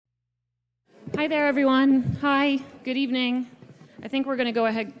Hi there, everyone. Hi, good evening. I think we're going to go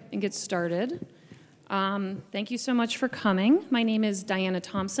ahead and get started. Thank you so much for coming. My name is Diana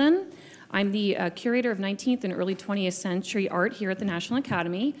Thompson. I'm the curator of 19th and early 20th century art here at the National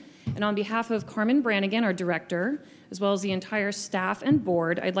Academy. And on behalf of Carmen Brannigan, our director, as well as the entire staff and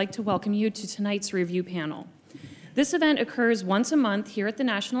board, I'd like to welcome you to tonight's review panel. This event occurs once a month here at the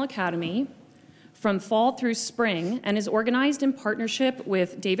National Academy from fall through spring and is organized in partnership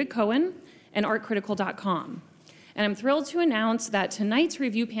with David Cohen and artcritical.com. And I'm thrilled to announce that tonight's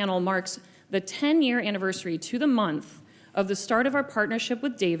review panel marks the 10-year anniversary to the month of the start of our partnership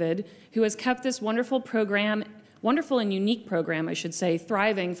with David, who has kept this wonderful and unique program, I should say,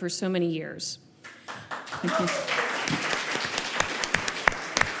 thriving for so many years. Thank you.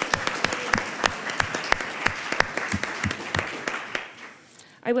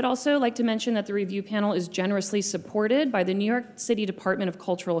 I would also like to mention that the review panel is generously supported by the New York City Department of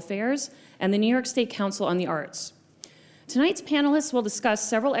Cultural Affairs and the New York State Council on the Arts. Tonight's panelists will discuss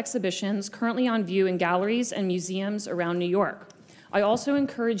several exhibitions currently on view in galleries and museums around New York. I also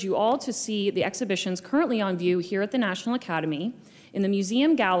encourage you all to see the exhibitions currently on view here at the National Academy. In the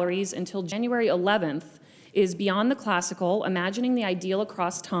museum galleries until January 11th is Beyond the Classical, Imagining the Ideal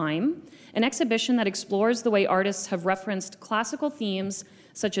Across Time, an exhibition that explores the way artists have referenced classical themes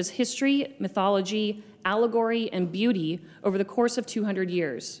such as history, mythology, allegory, and beauty over the course of 200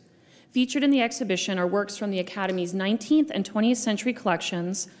 years. Featured in the exhibition are works from the Academy's 19th and 20th century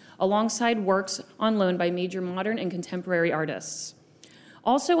collections, alongside works on loan by major modern and contemporary artists.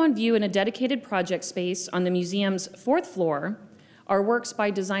 Also on view in a dedicated project space on the museum's fourth floor are works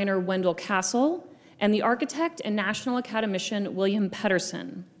by designer Wendell Castle and the architect and National Academician William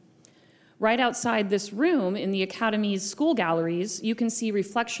Pedersen. Right outside this room in the Academy's school galleries, you can see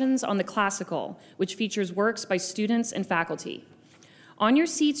Reflections on the Classical, which features works by students and faculty. On your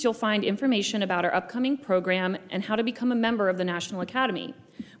seats, you'll find information about our upcoming program and how to become a member of the National Academy,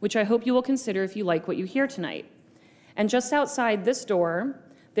 which I hope you will consider if you like what you hear tonight. And just outside this door,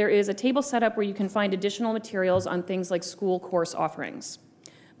 there is a table set up where you can find additional materials on things like school course offerings.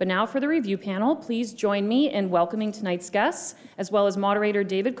 But now for the review panel, please join me in welcoming tonight's guests, as well as moderator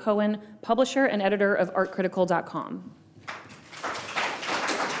David Cohen, publisher and editor of artcritical.com.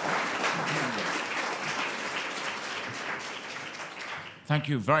 Thank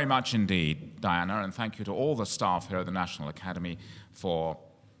you very much indeed, Diana, and thank you to all the staff here at the National Academy for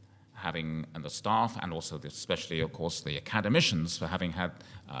having, and the staff, and also especially, of course, the academicians for having had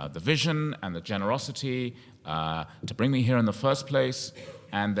the vision and the generosity to bring me here in the first place,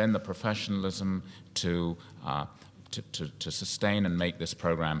 and then the professionalism to sustain and make this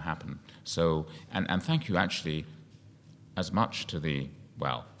program happen. So, and thank you actually as much to the,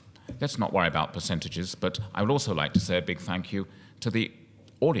 well, let's not worry about percentages, but I would also like to say a big thank you to the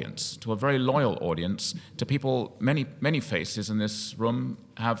audience, to a very loyal audience, to people, many faces in this room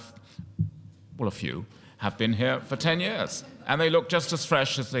have, well, a few, have been here for 10 years. And they look just as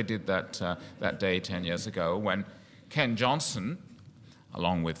fresh as they did that day 10 years ago when Ken Johnson,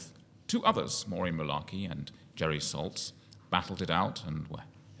 along with two others, Maureen Mullarkey and Jerry Saltz, battled it out and were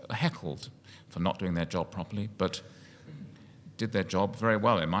heckled for not doing their job properly, but did their job very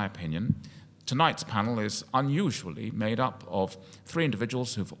well, in my opinion. Tonight's panel is unusually made up of three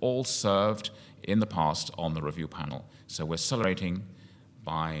individuals who've all served in the past on the review panel. So we're celebrating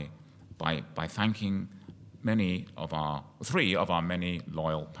by thanking three of our many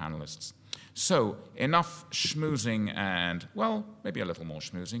loyal panelists. So enough schmoozing and, well, maybe a little more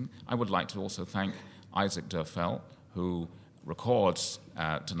schmoozing. I would like to also thank Isaac Durfell, who records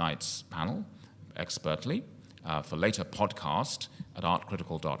tonight's panel expertly for later podcast at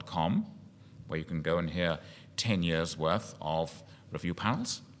artcritical.com, where you can go and hear 10 years worth of review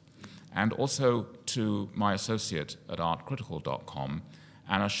panels, and also to my associate at artcritical.com,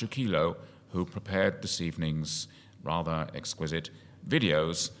 Anna Shukilo, who prepared this evening's rather exquisite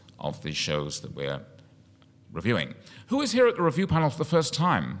videos of the shows that we're reviewing. Who is here at the review panel for the first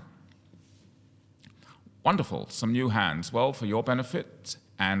time? Wonderful, some new hands. Well, for your benefit,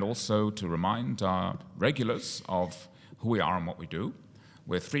 and also to remind our regulars of who we are and what we do,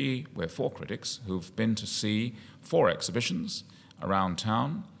 we're four critics who've been to see 4 exhibitions around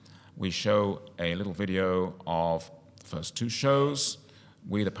town. We show a little video of the first 2 shows.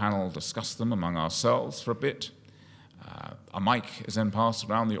 We, the panel, discuss them among ourselves for a bit. A mic is then passed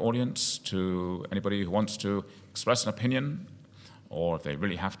around the audience to anybody who wants to express an opinion, or if they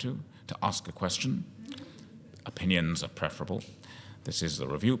really have to ask a question. Opinions are preferable. This is the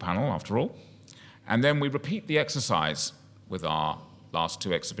review panel, after all. And then we repeat the exercise with our last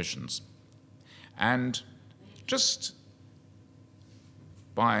 2 exhibitions. And just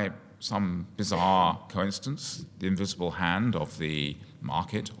by some bizarre coincidence, the invisible hand of the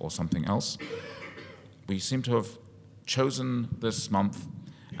market or something else, we seem to have chosen this month,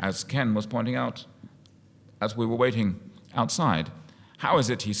 as Ken was pointing out as we were waiting outside. How is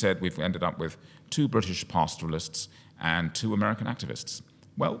it, he said, we've ended up with 2 British pastoralists and 2 American activists?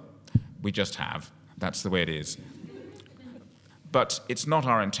 Well, we just have. That's the way it is. But it's not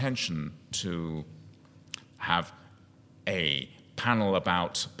our intention to have a panel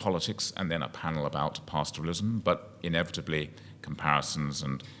about politics and then a panel about pastoralism, but inevitably comparisons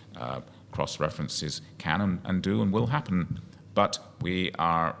and cross-references can and do and will happen. But we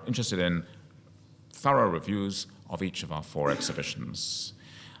are interested in thorough reviews of each of our 4 exhibitions.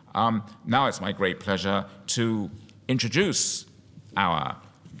 Now it's my great pleasure to introduce our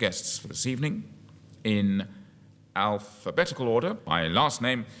guests for this evening in alphabetical order by last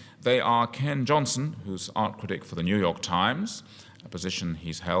name. They are Ken Johnson, who's art critic for the New York Times, a position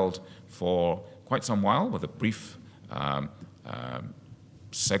he's held for quite some while, with a brief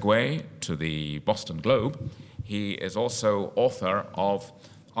segue to the Boston Globe. He is also author of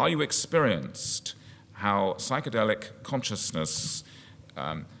Are You Experienced? How Psychedelic Consciousness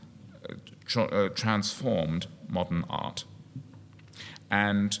Transformed Modern Art.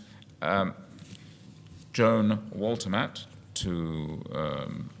 And Joan Waltemath, to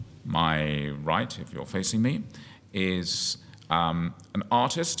my right, if you're facing me, is an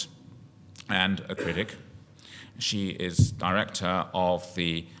artist and a critic. She is director of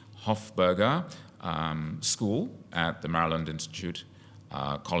the Hofburger School at the Maryland Institute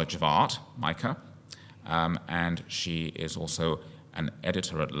College of Art, MICA, and she is also an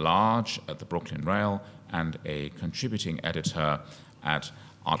editor-at-large at the Brooklyn Rail and a contributing editor at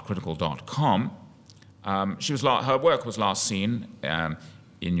artcritical.com. Her work was last seen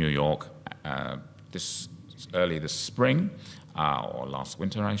in New York early this spring, or last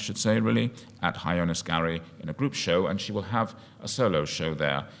winter, I should say, really, at Hyonis Gallery in a group show, and she will have a solo show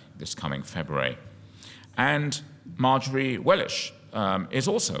there this coming February. And Majorie Welish is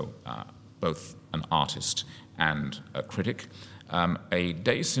also both an artist and a critic.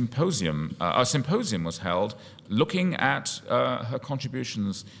 A symposium was held looking at her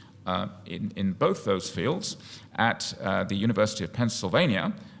contributions in both those fields at the University of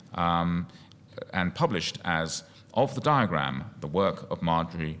Pennsylvania, and published as Of the Diagram, the work of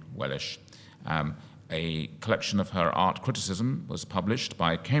Majorie Welish. A collection of her art criticism was published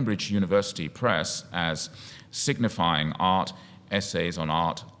by Cambridge University Press as Signifying Art, Essays on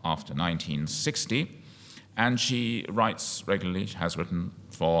Art After 1960. And she writes regularly, has written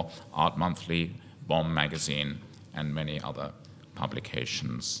for Art Monthly, Bomb Magazine, and many other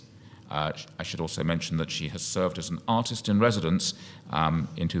publications. I should also mention that she has served as an artist in residence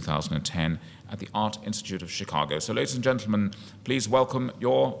in 2010 at the Art Institute of Chicago. So, ladies and gentlemen, please welcome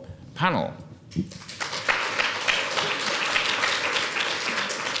your panel.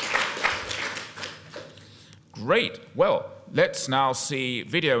 Great. Well, let's now see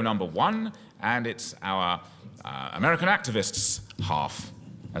video number 1, and it's our American activists half,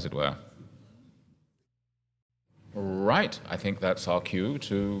 as it were. Right. I think that's our cue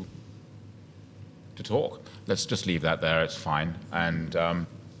to talk. Let's just leave that there. It's fine. And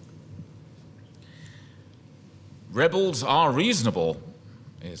rebels are reasonable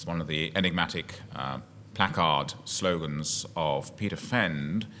is one of the enigmatic placard slogans of Peter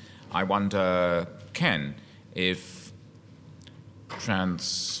Fend. I wonder, Ken, if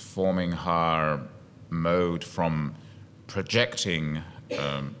transforming her mode from projecting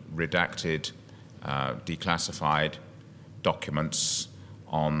redacted, declassified documents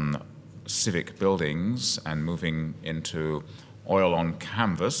on civic buildings and moving into oil on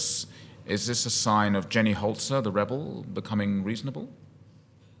canvas, is this a sign of Jenny Holzer, the rebel, becoming reasonable?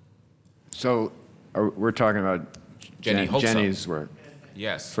 So we're talking about Jenny's work,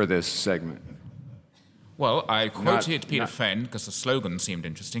 yes, for this segment. Well, I quoted Peter Fend because the slogan seemed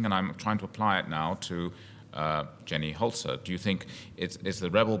interesting, and I'm trying to apply it now to Jenny Holzer. Do you think is the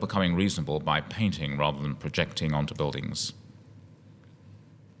rebel becoming reasonable by painting rather than projecting onto buildings?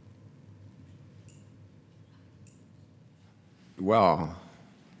 Well,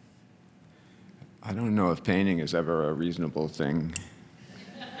 I don't know if painting is ever a reasonable thing.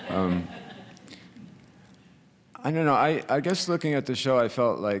 I don't know. I guess looking at the show, I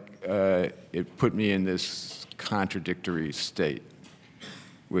felt like it put me in this contradictory state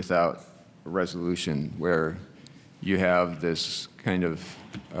without a resolution, where you have this kind of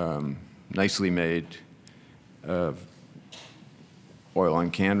nicely made oil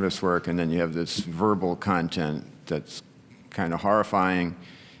on canvas work, and then you have this verbal content that's kind of horrifying.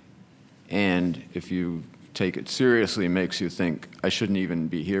 And if you take it seriously makes you think, I shouldn't even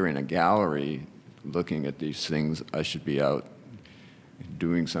be here in a gallery looking at these things. I should be out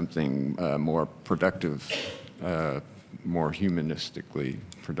doing something more productive, more humanistically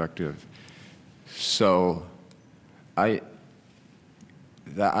productive. So I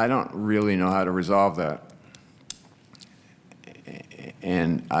don't really know how to resolve that.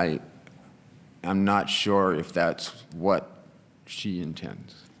 And I'm not sure if that's what she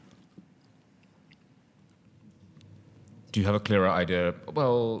intends. Do you have a clearer idea?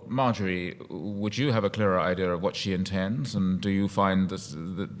 Well, Marjorie, would you have a clearer idea of what she intends? And do you find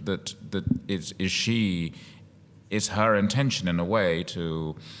that is her intention in a way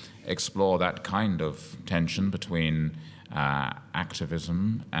to explore that kind of tension between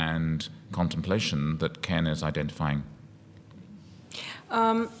activism and contemplation that Ken is identifying?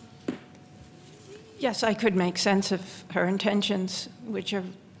 Yes, I could make sense of her intentions, which are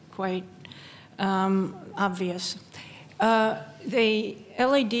quite obvious. The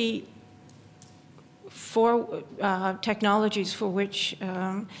LED technologies for which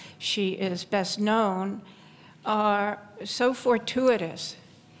she is best known are so fortuitous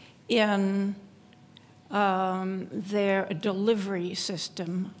in their delivery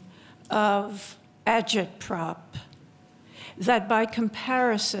system of agitprop that by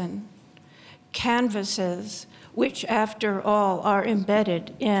comparison, canvases, which after all are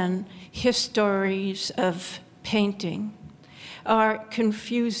embedded in histories of painting, are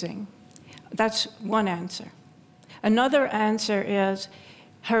confusing. That's one answer. Another answer is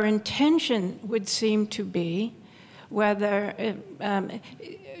her intention would seem to be whether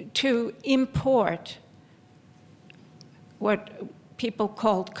to import what people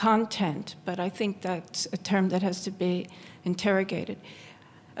called content, but I think that's a term that has to be interrogated,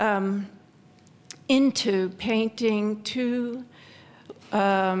 into painting to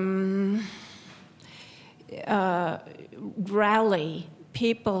rally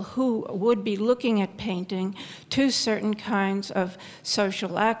people who would be looking at painting to certain kinds of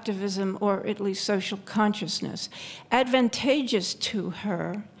social activism or at least social consciousness. Advantageous to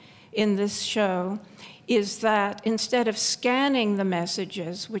her in this show is that instead of scanning the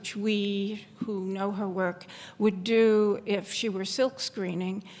messages, which we who know her work would do if she were silk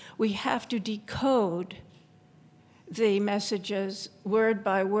screening, we have to decode the messages word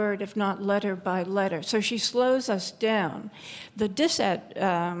by word, if not letter by letter. So she slows us down. The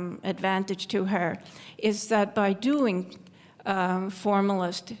disadvantage to her is that by doing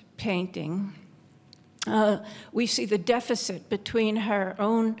formalist painting, we see the deficit between her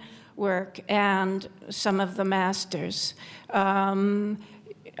own work and some of the masters. The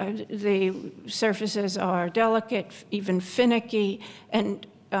surfaces are delicate, even finicky, and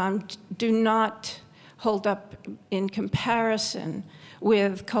do not hold up in comparison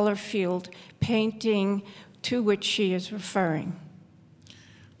with color field painting to which she is referring.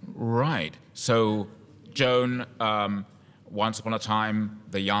 Right. So, Joan, once upon a time,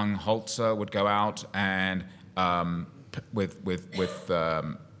 the young Holzer would go out and with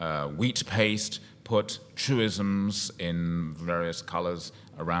wheat paste, put truisms in various colors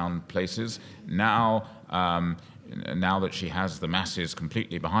around places. Now that she has the masses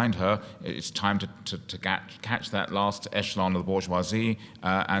completely behind her, it's time to catch that last echelon of the bourgeoisie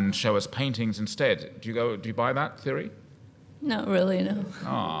and show us paintings instead. Do you buy that theory? Not really, no.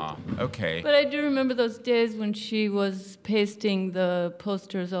 Ah, okay. But I do remember those days when she was pasting the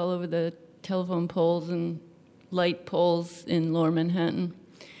posters all over the telephone poles and light poles in Lower Manhattan.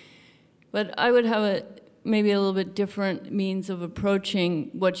 But I would have maybe a little bit different means of approaching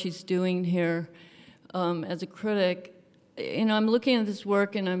what she's doing here as a critic. You know, I'm looking at this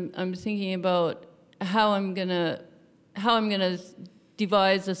work and I'm thinking about how I'm gonna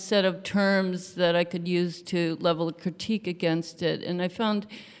devise a set of terms that I could use to level a critique against it. And I found,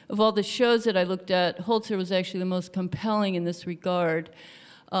 of all the shows that I looked at, Holzer was actually the most compelling in this regard.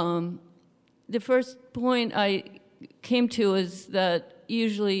 The first point I came to is that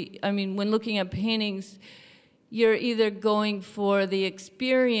usually, I mean, when looking at paintings, you're either going for the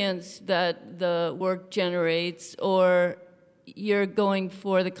experience that the work generates, or you're going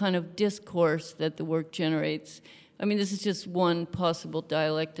for the kind of discourse that the work generates. I mean, this is just one possible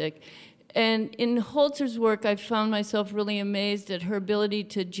dialectic. And in Holzer's work, I found myself really amazed at her ability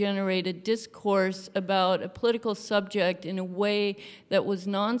to generate a discourse about a political subject in a way that was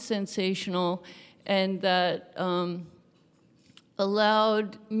non-sensational and that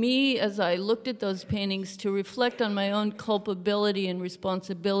allowed me, as I looked at those paintings, to reflect on my own culpability and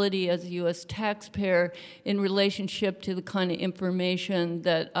responsibility as a U.S. taxpayer in relationship to the kind of information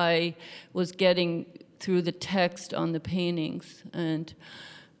that I was getting through the text on the paintings. And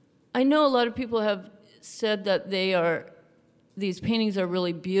I know a lot of people have said that these paintings are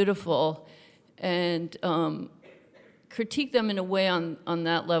really beautiful, and critique them in a way on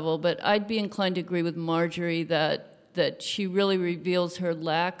that level. But I'd be inclined to agree with Marjorie that she really reveals her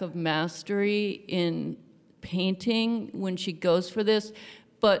lack of mastery in painting when she goes for this.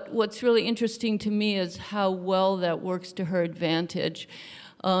 But what's really interesting to me is how well that works to her advantage.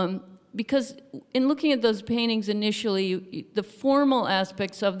 Because in looking at those paintings initially, the formal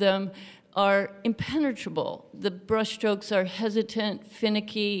aspects of them are impenetrable. The brushstrokes are hesitant,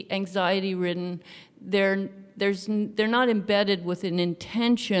 finicky, anxiety-ridden. They're not embedded with an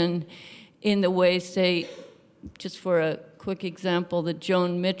intention in the way, say, just for a quick example, the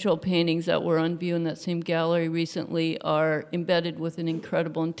Joan Mitchell paintings that were on view in that same gallery recently are embedded with an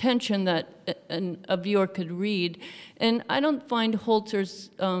incredible intention that a viewer could read. And I don't find Holzer's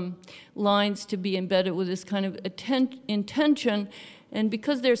lines to be embedded with this kind of intention. And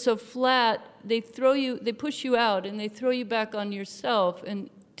because they're so flat, they push you out and they throw you back on yourself. And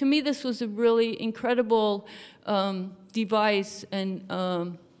to me, this was a really incredible device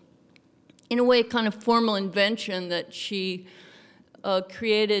and in a way, kind of formal invention that she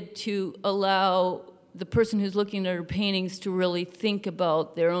created to allow the person who's looking at her paintings to really think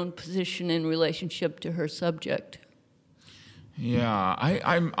about their own position in relationship to her subject. Yeah,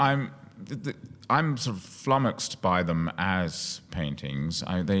 I'm sort of flummoxed by them as paintings.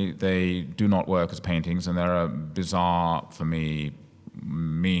 They do not work as paintings, and they're a bizarre, for me,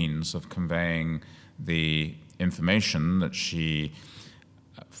 means of conveying the information that she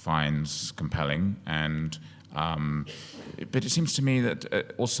finds compelling, and but it seems to me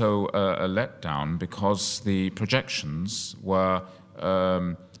that also a letdown because the projections were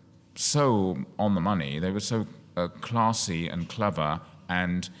so on the money. They were so classy and clever,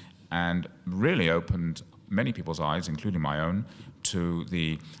 and really opened many people's eyes, including my own, to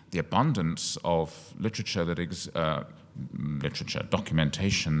the abundance of literature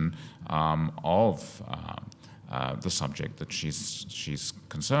documentation of the subject that she's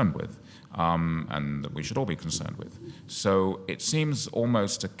concerned with, and that we should all be concerned with. So it seems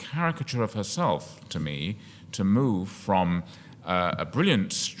almost a caricature of herself to me to move from a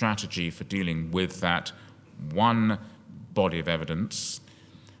brilliant strategy for dealing with that one body of evidence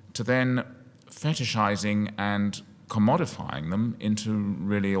to then fetishizing and commodifying them into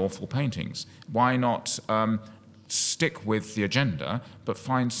really awful paintings. Why not stick with the agenda, but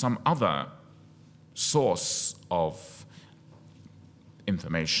find some other source of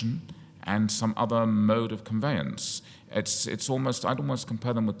information and some other mode of conveyance? I'd almost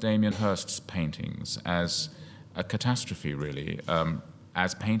compare them with Damien Hirst's paintings as a catastrophe, really,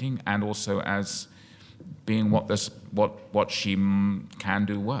 as painting and also as being what she can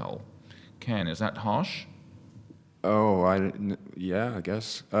do well. Ken, is that harsh? Oh, yeah, I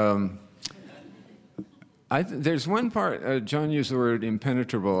guess. There's one part, John used the word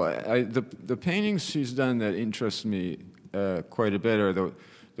impenetrable. The paintings she's done that interest me quite a bit are the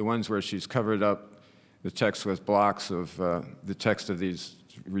ones where she's covered up the text with blocks of, the text of these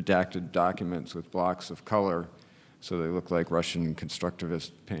redacted documents with blocks of color, so they look like Russian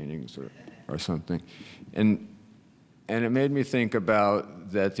constructivist paintings or something. And it made me think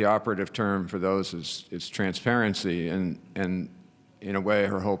about that the operative term for those is transparency, and in a way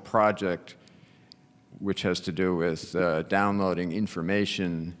her whole project, which has to do with downloading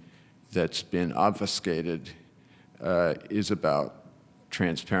information that's been obfuscated, is about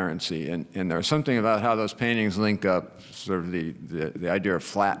transparency. And there's something about how those paintings link up, sort of the idea of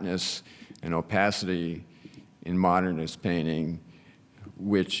flatness and opacity in modernist painting,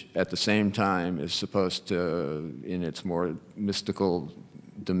 which at the same time is supposed to, in its more mystical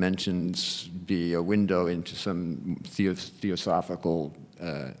dimensions, be a window into some theosophical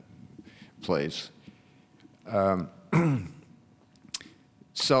place.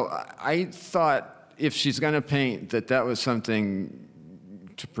 So I thought if she's going to paint, that was something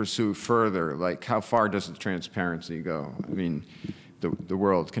to pursue further. Like, how far does the transparency go? I mean, the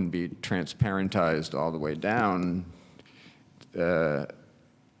world can be transparentized all the way down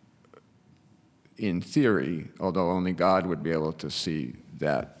in theory, although only God would be able to see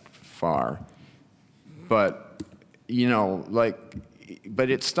that far. But,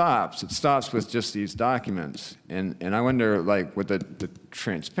 but it stops. It stops with just these documents. And I wonder, with the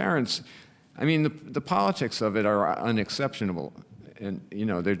transparency, I mean, the politics of it are unexceptionable. And,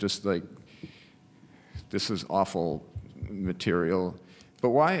 they're just like, this is awful material. But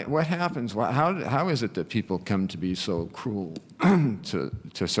what happens? How is it that people come to be so cruel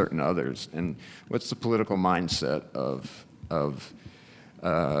to certain others? And what's the political mindset of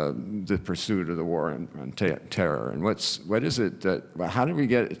the pursuit of the war on terror? And what is it that? How did we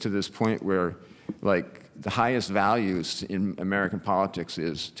get to this point where like the highest values in American politics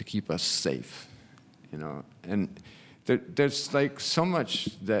is to keep us safe, you know. And there's like so much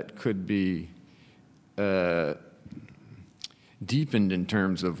that could be deepened in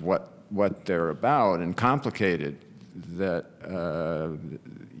terms of what they're about and complicated that,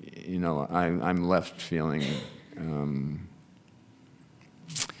 you know, I'm left feeling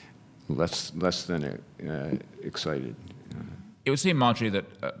less than excited. It would seem, Marjorie, that,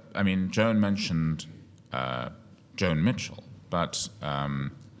 I mean, Joan mentioned Joan Mitchell, but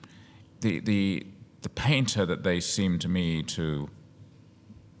the painter that they seem to me to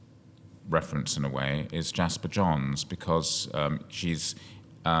reference in a way is Jasper Johns, because she's,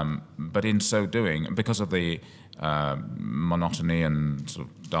 but in so doing, because of the monotony and sort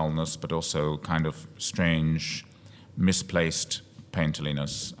of dullness, but also kind of strange, misplaced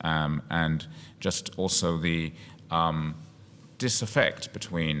painterliness, and just also the disaffect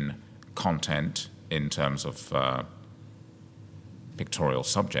between content in terms of pictorial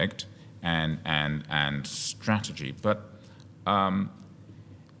subject and strategy. But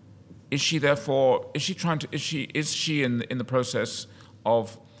is she therefore, is she in the process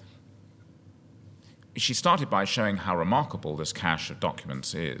of, she started by showing how remarkable this cache of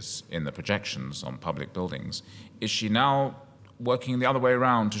documents is in the projections on public buildings. Is she now working the other way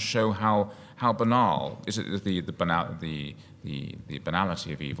around to show how banal, is it the banality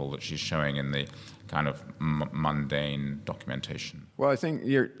of evil that she's showing in the kind of mundane documentation? Well, I think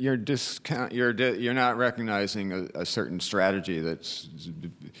you're not recognizing a certain strategy that's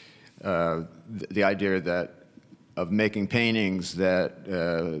the idea that of making paintings that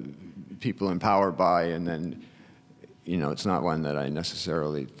people empowered by, and then, you know, it's not one that I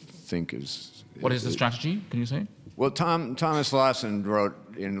necessarily think is. What is the strategy? Can you say? Well, Thomas Lawson wrote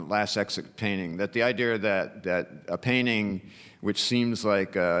in Last Exit Painting that the idea that a painting which seems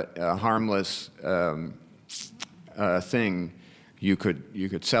like a harmless thing, you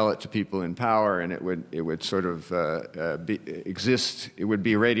could sell it to people in power, and it would sort of exist. It would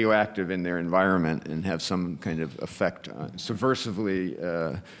be radioactive in their environment and have some kind of effect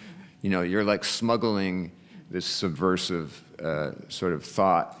subversively. You know, you're like smuggling this subversive sort of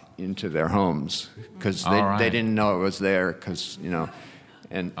thought into their homes because they didn't know it was there, because, you know.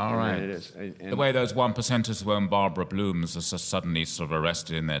 And, all right. And it is. And the way those 1%ers were in Barbara Bloom's are suddenly sort of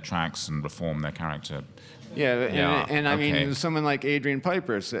arrested in their tracks and reform their character. Yeah, and I okay. mean, someone like Adrian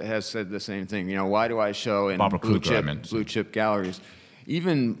Piper has said the same thing. You know, why do I show in blue chip galleries?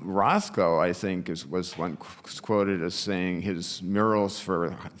 Even Rothko, I think, was once quoted as saying his murals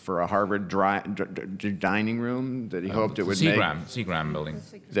for a Harvard dining room that he hoped it would Seagram building.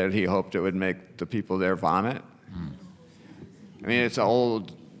 That he hoped it would make the people there vomit. I mean, it's an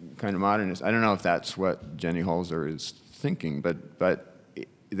old kind of modernist. I don't know if that's what Jenny Holzer is thinking, but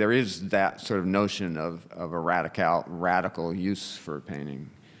there is that sort of notion of a radical use for painting.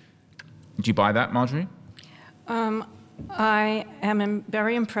 Do you buy that, Marjorie? I am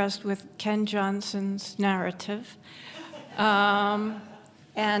very impressed with Ken Johnson's narrative.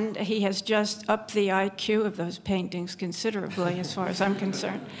 And he has just upped the IQ of those paintings considerably, as far as I'm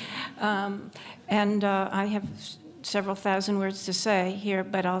concerned. And I have several thousand words to say here,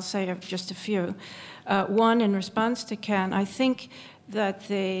 but I'll say just a few. One, in response to Ken, I think that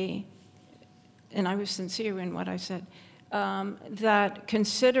and I was sincere in what I said, that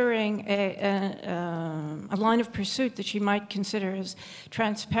considering a line of pursuit that she might consider as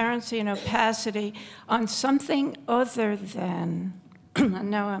transparency and opacity on something other than,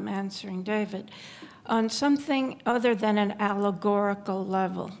 and now I'm answering David, on something other than an allegorical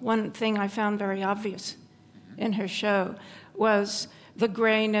level. One thing I found very obvious in her show was the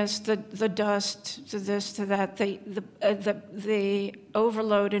grayness, the dust, to this, to that, the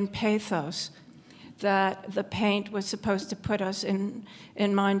overload in pathos that the paint was supposed to put us in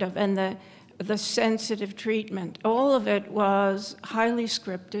mind of, and the sensitive treatment. All of it was highly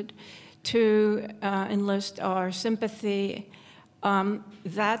scripted to enlist our sympathy.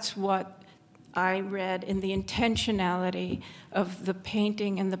 That's what I read in the intentionality of the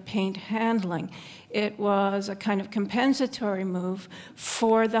painting and the paint handling. It was a kind of compensatory move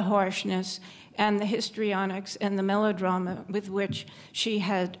for the harshness and the histrionics and the melodrama with which she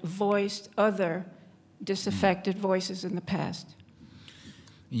had voiced other disaffected voices in the past.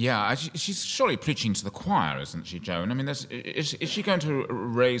 Yeah, she's surely preaching to the choir, isn't she, Joan? I mean, is she going to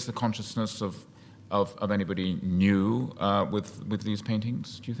raise the consciousness of anybody new with these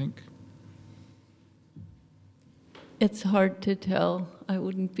paintings, do you think? It's hard to tell. I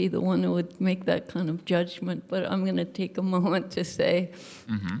wouldn't be the one who would make that kind of judgment, but I'm going to take a moment to say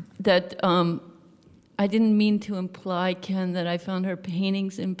that I didn't mean to imply, Ken, that I found her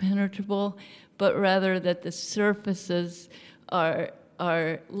paintings impenetrable, but rather that the surfaces are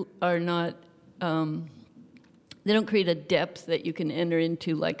not. They don't create a depth that you can enter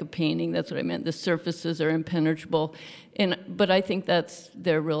into like a painting. That's what I meant. The surfaces are impenetrable, but I think that's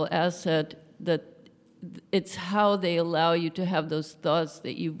their real asset. That it's how they allow you to have those thoughts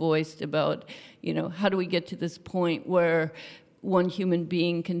that you voiced about, how do we get to this point where one human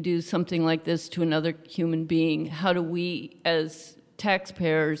being can do something like this to another human being? How do we, as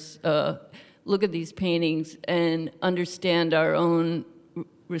taxpayers, look at these paintings and understand our own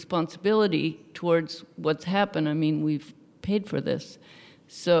responsibility towards what's happened? I mean, we've paid for this.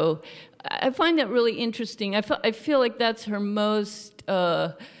 So I find that really interesting. I feel like that's her most,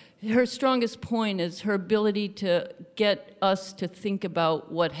 her strongest point is her ability to get us to think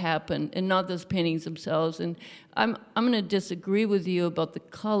about what happened and not those paintings themselves. And I'm going to disagree with you about the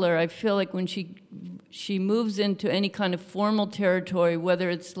color. I feel like when she moves into any kind of formal territory, whether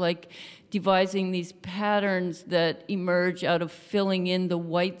it's like devising these patterns that emerge out of filling in the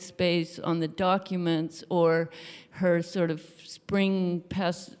white space on the documents, or her sort of spring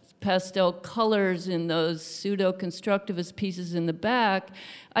pastel colors in those pseudo-constructivist pieces in the back,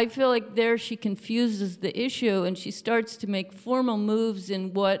 I feel like there she confuses the issue and she starts to make formal moves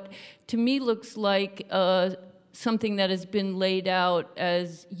in what to me looks like something that has been laid out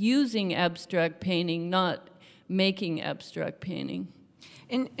as using abstract painting, not making abstract painting.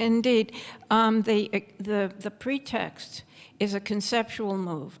 Indeed, the pretext is a conceptual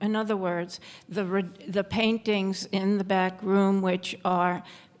move. In other words, the paintings in the back room, which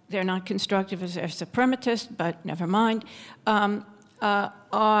they're not constructivist, they're suprematist, but never mind,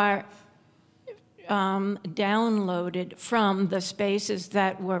 are downloaded from the spaces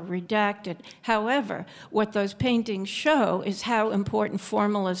that were redacted. However, what those paintings show is how important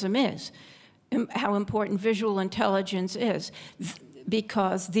formalism is, how important visual intelligence is,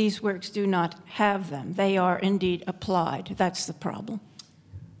 because these works do not have them. They are indeed applied. That's the problem.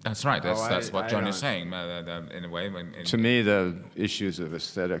 That's right. That's what Joan is saying, in a way. To me, the issues of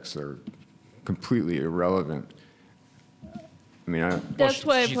aesthetics are completely irrelevant. I mean, that's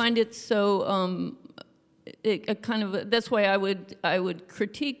why I find it so. That's why I would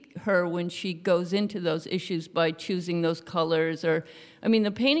critique her when she goes into those issues by choosing those colors. Or, I mean,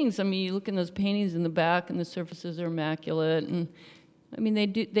 the paintings. I mean, you look in those paintings in the back, and the surfaces are immaculate, and I mean,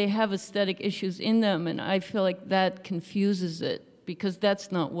 they have aesthetic issues in them, and I feel like that confuses it, because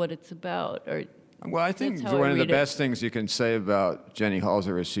that's not what it's about. Well, I think one of the best things you can say about Jenny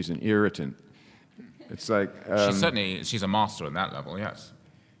Halser is she's an irritant. It's like she's a master at that level, yes.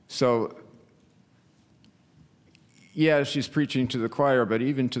 So, yeah, she's preaching to the choir, but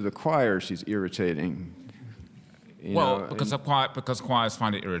even to the choir, she's irritating. Because choirs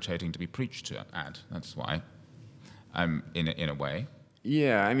find it irritating to be preached to at. That's why, in a way.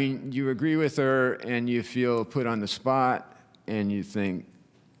 Yeah, I mean, you agree with her, and you feel put on the spot, and you think,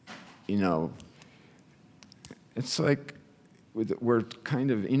 it's like we're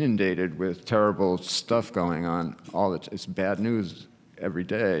kind of inundated with terrible stuff going on. It's bad news every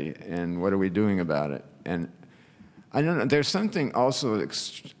day, and what are we doing about it? And I don't know. There's something also,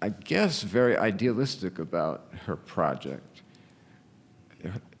 I guess, very idealistic about her project.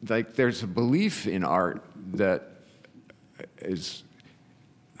 Like, there's a belief in art that is.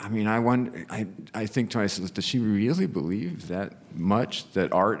 I mean, I think to myself, does she really believe that much,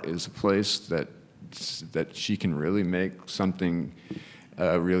 that art is a place that she can really make something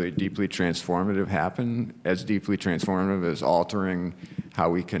really deeply transformative happen, as deeply transformative as altering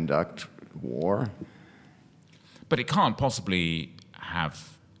how we conduct war? But it can't possibly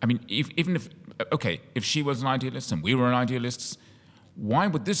have. I mean, if she was an idealist and we were idealists, why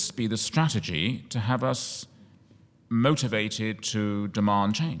would this be the strategy to have us motivated to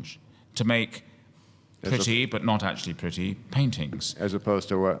demand change, to make pretty but not actually pretty paintings? As opposed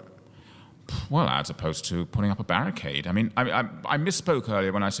to what? Well, as opposed to putting up a barricade. I mean, I misspoke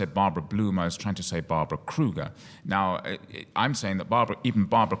earlier when I said Barbara Bloom. I was trying to say Barbara Kruger. Now, I'm saying that even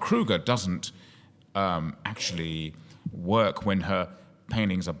Barbara Kruger doesn't actually work when her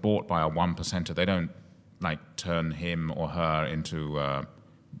paintings are bought by a 1%er. They don't, turn him or her into a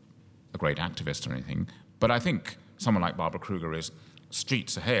great activist or anything. But I think someone like Barbara Kruger is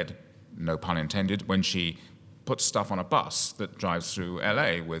streets ahead, no pun intended, when she puts stuff on a bus that drives through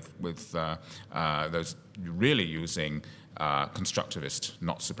LA with those really using constructivist,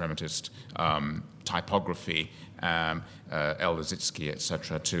 not suprematist typography, El Lissitzky,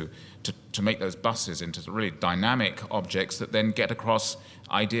 etc., to make those buses into really dynamic objects that then get across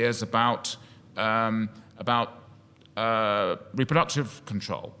ideas about reproductive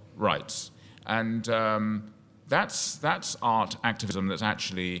control rights. And that's art activism that's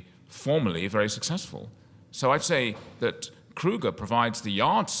actually formally very successful. So I'd say that Kruger provides the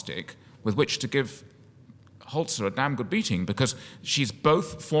yardstick with which to give Holzer a damn good beating, because she's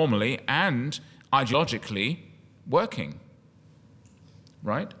both formally and ideologically working,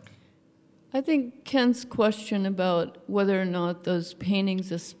 right? I think Ken's question about whether or not those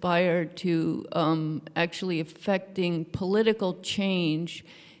paintings aspire to actually affecting political change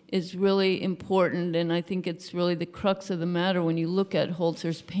is really important, and I think it's really the crux of the matter when you look at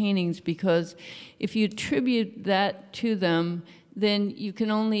Holzer's paintings, because if you attribute that to them, then you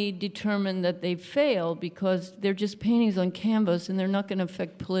can only determine that they fail because they're just paintings on canvas and they're not going to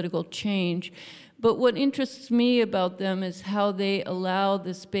affect political change. But what interests me about them is how they allow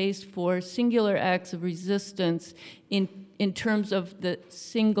the space for singular acts of resistance in terms of the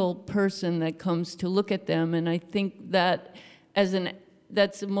single person that comes to look at them. And I think that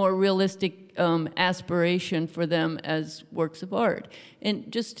that's a more realistic aspiration for them as works of art. And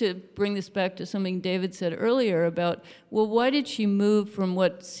just to bring this back to something David said earlier about, well, why did she move from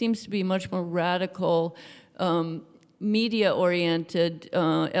what seems to be much more radical media-oriented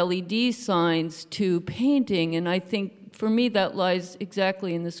LED signs to painting? And I think for me that lies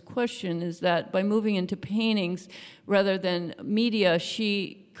exactly in this question, is that by moving into paintings rather than media,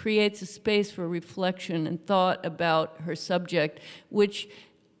 she creates a space for reflection and thought about her subject, which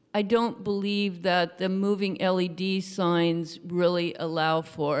I don't believe that the moving LED signs really allow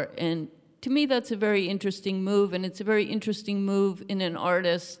for. And to me, that's a very interesting move, and it's a very interesting move in an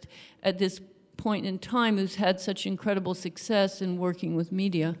artist at this point in time who's had such incredible success in working with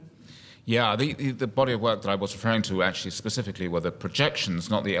media. Yeah, the body of work that I was referring to actually specifically were the projections,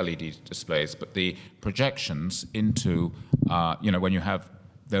 not the LED displays, but the projections into, when you have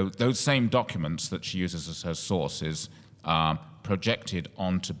those same documents that she uses as her sources projected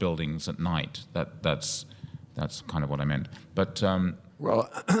onto buildings at night. That's kind of what I meant. But Well,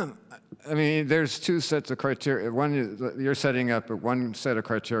 I mean, there's two sets of criteria. One is you're setting up, one set of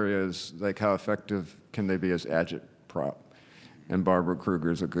criteria is like how effective can they be as agitprop, and Barbara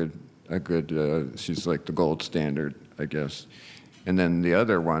Kruger's a good. She's like the gold standard, I guess. And then the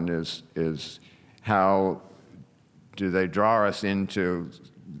other one is how do they draw us into,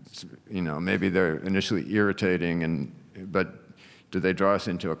 maybe they're initially irritating, but do they draw us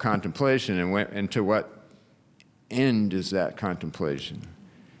into a contemplation, and to what end is that contemplation?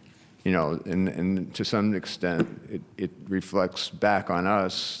 And to some extent, it reflects back on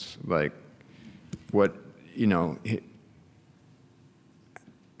us, like what,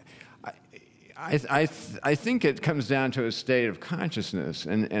 I think it comes down to a state of consciousness,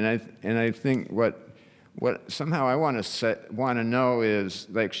 and I think what somehow I want to know is,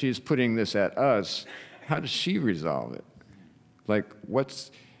 like, she's putting this at us. How does she resolve it? Like,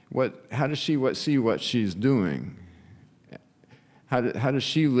 how does she see what she's doing? How does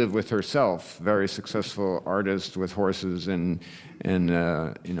she live with herself? Very successful artist with horses and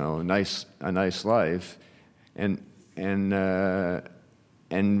a nice life, and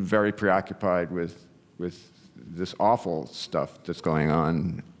very preoccupied with this awful stuff that's going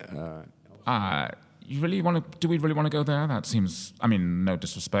on. Do we really want to go there? That seems, no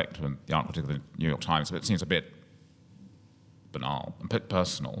disrespect to the art critic of the New York Times, but it seems a bit banal, a bit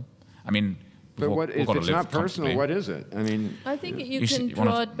personal. But if it's not personal, what is it? I think you can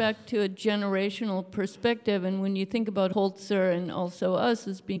draw it back to a generational perspective, and when you think about Holzer and also us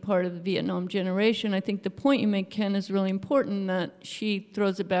as being part of the Vietnam generation, I think the point you make, Ken, is really important, that she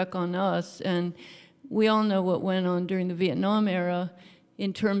throws it back on us, and we all know what went on during the Vietnam era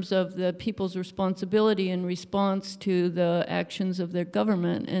in terms of the people's responsibility in response to the actions of their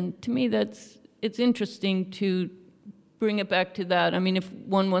government. And to me, it's interesting to bring it back to that. If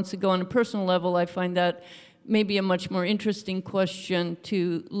one wants to go on a personal level, I find that maybe a much more interesting question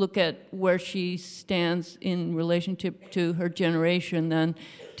to look at where she stands in relationship to her generation than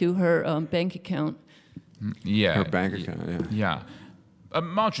to her bank account. Yeah. Her bank account, yeah. Yeah.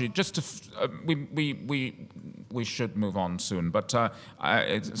 Marjorie, just to, we should move on soon, but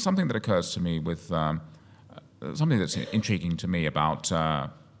it's something that occurs to me with, something that's intriguing to me about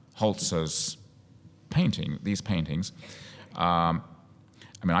Holzer's these paintings. I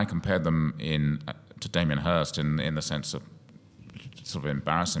compared them to Damien Hirst in the sense of sort of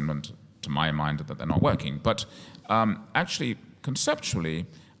embarrassment to my mind that they're not working. But actually, conceptually,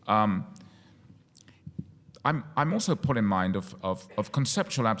 I'm also put in mind of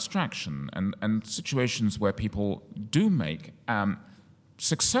conceptual abstraction and situations where people do make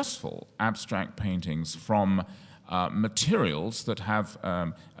successful abstract paintings from materials that have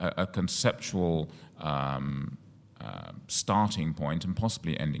a conceptual starting point and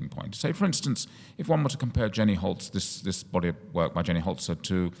possibly ending point. Say, for instance, if one were to compare Jenny Holtz, this body of work by Jenny Holtzer,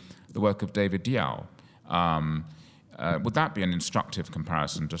 to the work of David Diao, would that be an instructive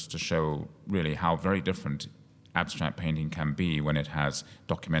comparison, just to show really how very different abstract painting can be when it has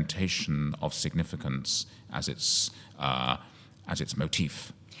documentation of significance as its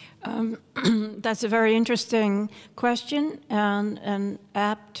motif? That's a very interesting question and an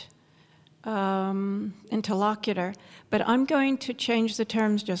apt interlocutor, but I'm going to change the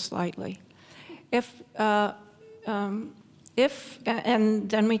terms just slightly. If and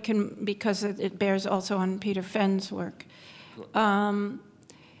then we can, because it bears also on Peter Fenn's work.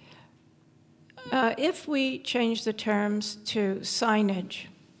 If we change the terms to signage,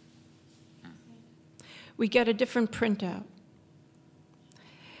 we get a different printout.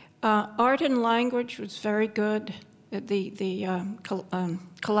 Art and language was very good. The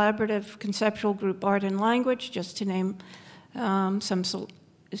collaborative conceptual group Art and Language, just to name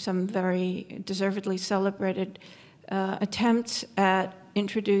some very deservedly celebrated attempts at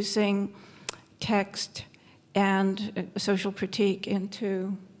introducing text and social critique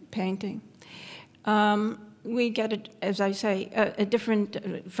into painting. We get, as I say, a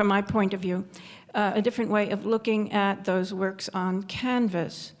different, from my point of view, a different way of looking at those works on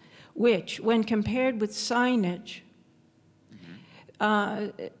canvas, which, when compared with signage,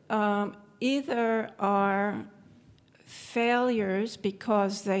 either are failures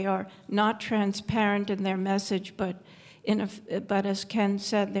because they are not transparent in their message, but as Ken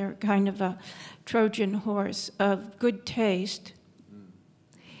said, they're kind of a Trojan horse of good taste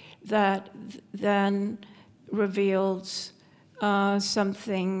that then reveals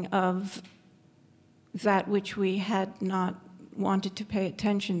something of that which we had not wanted to pay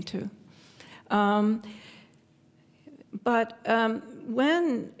attention to. But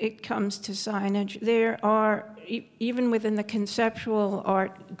when it comes to signage, there are, even within the conceptual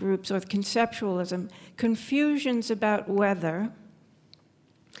art groups or conceptualism, confusions about whether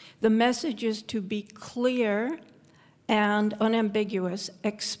the message is to be clear and unambiguous,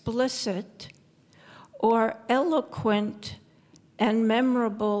 explicit, or eloquent and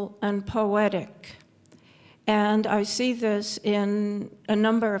memorable and poetic. And I see this in a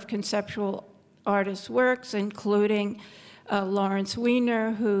number of conceptual artists' works, including Lawrence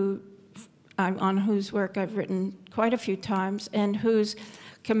Weiner, on whose work I've written quite a few times, and whose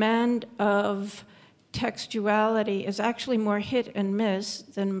command of textuality is actually more hit and miss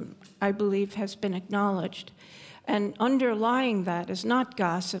than I believe has been acknowledged. And underlying that is not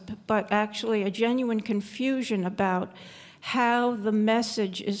gossip, but actually a genuine confusion about how the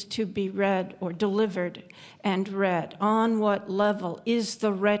message is to be read or delivered and read. On what level is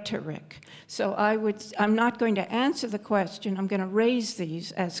the rhetoric? So I'm not going to answer the question. I'm going to raise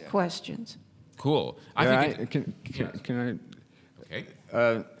these as questions. Cool. Can I? Okay.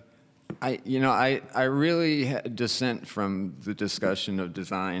 I really dissent from the discussion of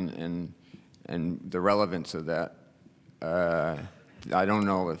design and the relevance of that. I don't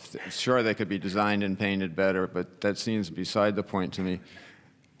know if, sure, they could be designed and painted better, but that seems beside the point to me.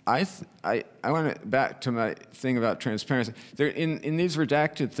 I want to back to my thing about transparency. In these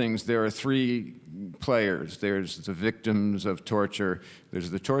redacted things, there are three players. There's the victims of torture,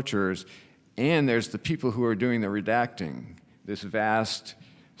 there's the torturers, and there's the people who are doing the redacting. This vast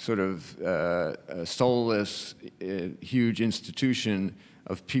sort of soulless, huge institution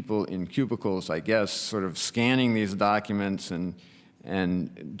of people in cubicles, I guess, sort of scanning these documents and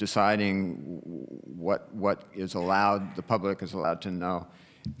deciding what is allowed, the public is allowed to know.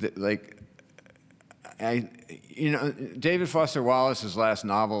 David Foster Wallace's last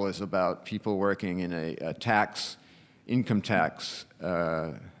novel is about people working in a income tax,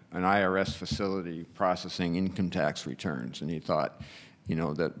 an IRS facility processing income tax returns, and he thought,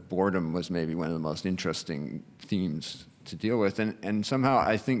 that boredom was maybe one of the most interesting themes to deal with, and somehow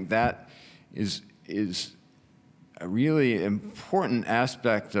I think that is a really important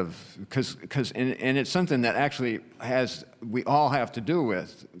aspect of, because it's something that actually we all have to do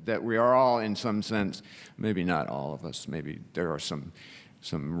with, that we are all in some sense, maybe not all of us, maybe there are some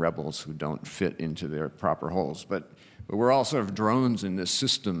rebels who don't fit into their proper holes, but we're all sort of drones in this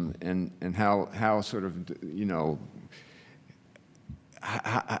system, and how sort of,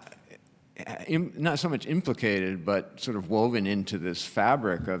 not so much implicated, but sort of woven into this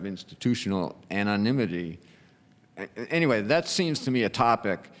fabric of institutional anonymity. Anyway, that seems to me a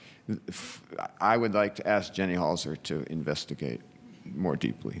topic I would like to ask Jenny Holzer to investigate more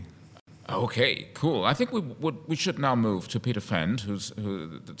deeply. Okay, cool. I think we should now move to Peter Fend,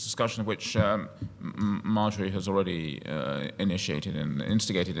 the discussion of which Marjorie has already initiated and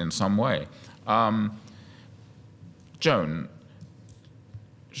instigated in some way. Joan,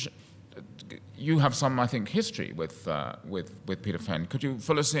 you have some, I think, history with Peter Fenn. Could you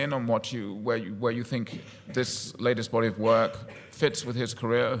fill us in on where you think this latest body of work fits with his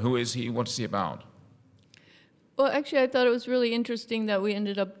career? Who is he? What is he about? Well, actually, I thought it was really interesting that we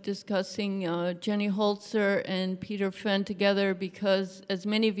ended up discussing Jenny Holzer and Peter Fenn together because, as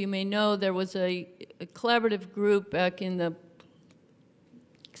many of you may know, there was a collaborative group back in the,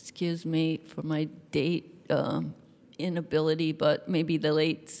 excuse me for my date inability, but maybe the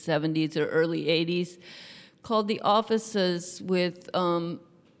late 70s or early 80s, called The Offices with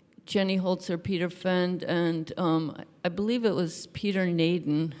Jenny Holzer, Peter Fenn, and I believe it was Peter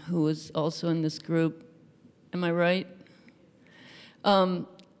Naden who was also in this group. Am I right?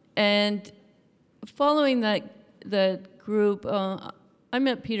 And following that group, I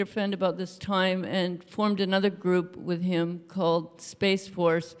met Peter Fenn about this time and formed another group with him called Space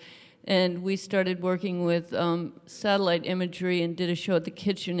Force. And we started working with satellite imagery and did a show at the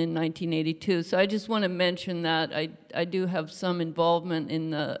Kitchen in 1982. So I just want to mention that I do have some involvement in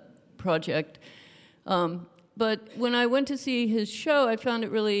the project. But when I went to see his show, I found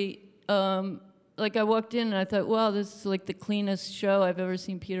it really, like I walked in and I thought, wow, this is like the cleanest show I've ever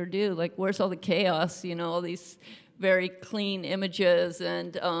seen Peter do. Like, where's all the chaos, all these very clean images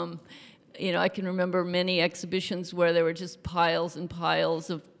and I can remember many exhibitions where there were just piles and piles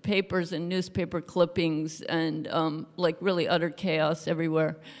of papers and newspaper clippings and like really utter chaos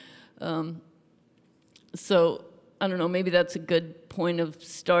everywhere. So I don't know, maybe that's a good point of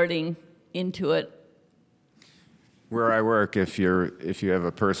starting into it. Where I work, if you have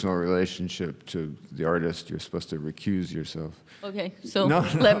a personal relationship to the artist, you're supposed to recuse yourself. Okay, so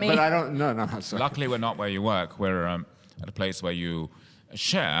let me. But I don't. No, sorry. Luckily, we're not where you work. We're at a place where you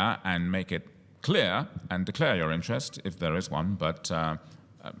share and make it clear and declare your interest, if there is one. But that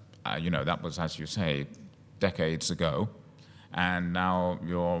was, as you say, decades ago, and now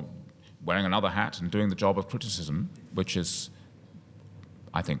you're wearing another hat and doing the job of criticism, which is,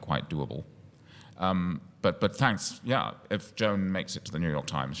 I think, quite doable. But thanks. Yeah, if Joan makes it to the New York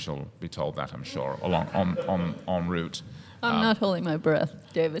Times, she'll be told that, I'm sure, along en route. I'm not holding my breath,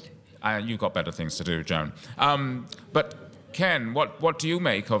 David. You've got better things to do, Joan. But Ken, what do you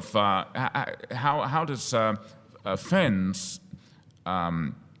make of how does Fenn's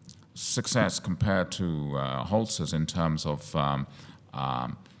success compare to Holzer's in terms of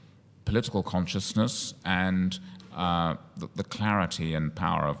political consciousness and the clarity and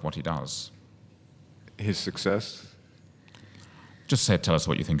power of what he does? His success? Just tell us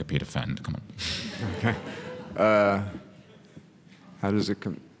what you think of Peter Fenn. Come on. Okay. How does it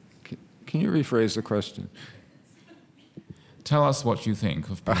come? Can you rephrase the question? Tell us what you think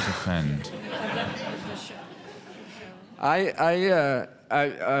of Peter Fenn.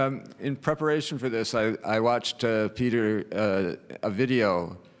 In preparation for this, I watched Peter a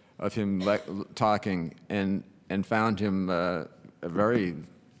video of him talking and found him very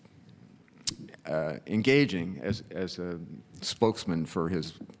engaging as a spokesman for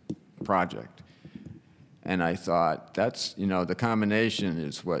his project. And I thought, that's, the combination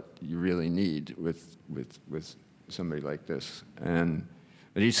is what you really need with somebody like this.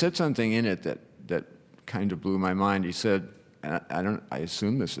 But he said something in it that kind of blew my mind. He said, I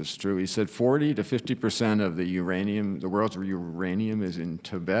assume this is true, he said 40 to 50% of the world's uranium is in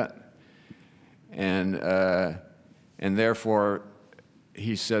Tibet. And therefore,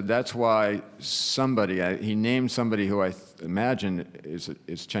 he said that's why he named somebody who I imagine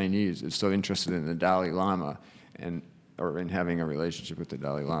is Chinese, is so interested in the Dalai Lama or in having a relationship with the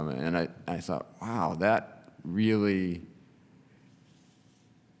Dalai Lama. And I thought, wow, that really,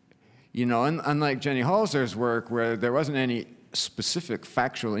 unlike Jenny Holzer's work, where there wasn't any specific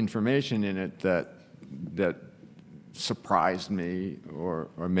factual information in it that surprised me or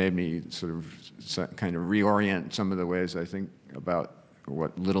made me sort of kind of reorient some of the ways I think about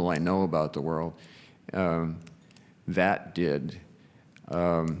what little I know about the world. That did.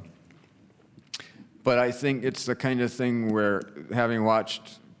 But I think it's the kind of thing where, having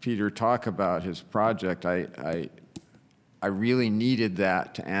watched Peter talk about his project, I really needed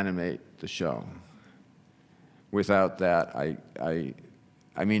that to animate the show. Without that, I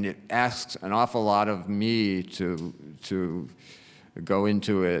mean, it asks an awful lot of me to go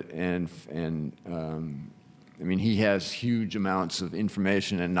into it, and I mean, he has huge amounts of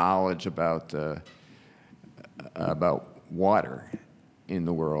information and knowledge about water in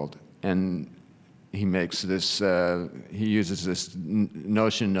the world, and he makes this. He uses this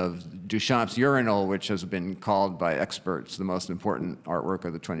notion of Duchamp's urinal, which has been called by experts the most important artwork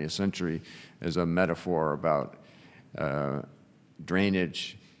of the 20th century, as a metaphor about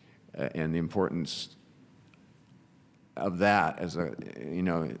drainage and the importance of that as a,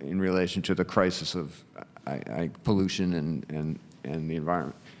 in relation to the crisis of pollution and the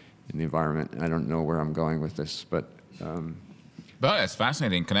environment. I don't know where I'm going with this, but. But it's a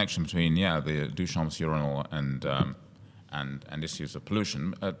fascinating connection between the Duchamp's urinal and issues of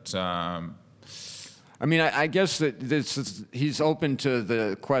pollution. But I mean, I guess that he's open to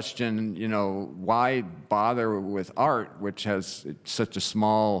the question, why bother with art, which has such a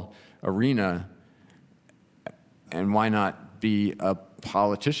small arena, and why not be a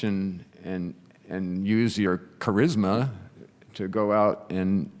politician and use your charisma to go out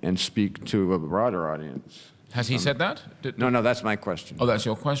and speak to a broader audience? Has he said that? No, that's my question. Oh, that's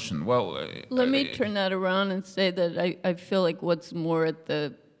your question. Well, let me turn that around and say that I feel like what's more at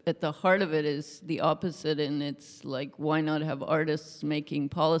the heart of it is the opposite, and it's like, why not have artists making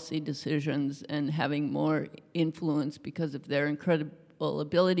policy decisions and having more influence because of their incredible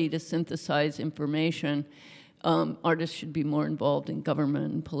ability to synthesize information? Artists should be more involved in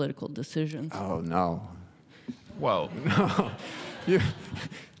government and political decisions. Oh, no. Well, no. Is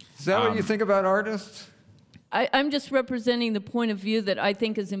that what you think about artists? I'm just representing the point of view that I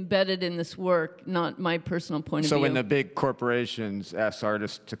think is embedded in this work, not my personal point of view. So when the big corporations ask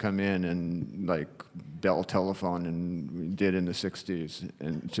artists to come in and like Bell Telephone and we did in the 60s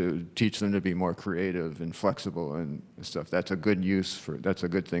and to teach them to be more creative and flexible and stuff, that's a good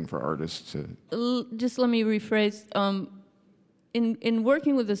thing for artists to... Just let me rephrase. In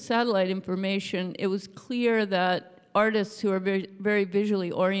working with the satellite information, it was clear that artists who are very, very visually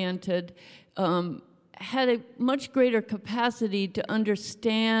oriented had a much greater capacity to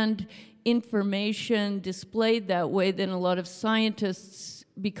understand information displayed that way than a lot of scientists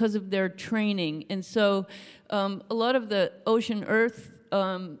because of their training. And so a lot of the Ocean Earth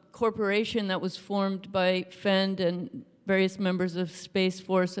corporation that was formed by Fend and various members of Space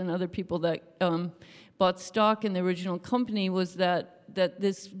Force and other people that bought stock in the original company was that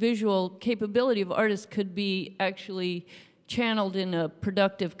this visual capability of artists could be actually channeled in a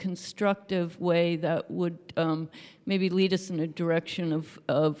productive, constructive way that would maybe lead us in a direction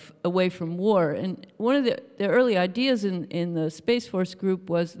of away from war. And one of the early ideas in the Space Force group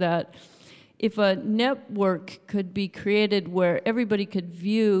was that if a network could be created where everybody could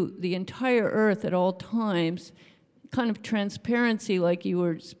view the entire Earth at all times, kind of transparency like you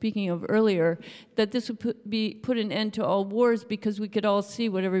were speaking of earlier, that this would put an end to all wars because we could all see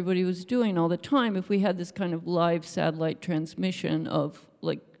what everybody was doing all the time if we had this kind of live satellite transmission of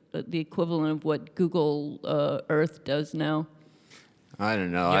like the equivalent of what Google Earth does now. I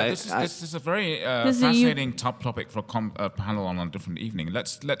don't know. Yeah, this is a very fascinating topic for a panel on a different evening.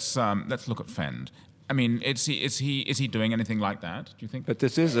 Let's look at Fend. I mean, is he doing anything like that? Do you think? But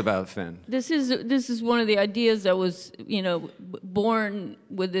this is about Fend. This is one of the ideas that was born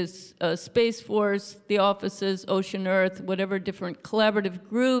with this Space Force, the offices, Ocean Earth, whatever different collaborative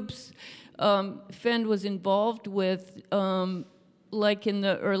groups Fend was involved with, like in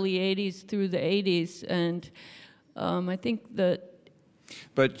the early '80s through the '80s, and I think that.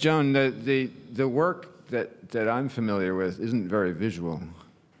 But Joan, the work that I'm familiar with isn't very visual.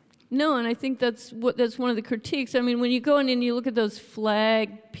 No, and I think that's one of the critiques. I mean, when you go in and you look at those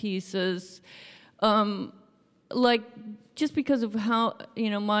flag pieces, like just because of how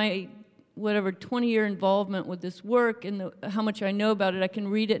my 20-year involvement with this work and how much I know about it, I can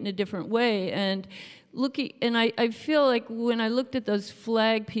read it in a different way. And I feel like when I looked at those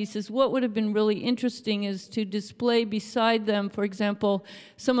flag pieces, what would have been really interesting is to display beside them, for example,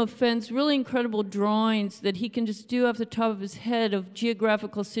 some of Fend's really incredible drawings that he can just do off the top of his head of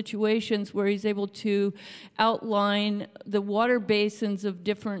geographical situations where he's able to outline the water basins of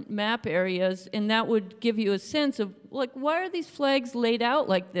different map areas, and that would give you a sense of, like, why are these flags laid out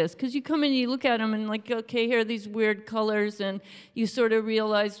like this? Because you come in and you look at them and like, okay, here are these weird colors, and you sort of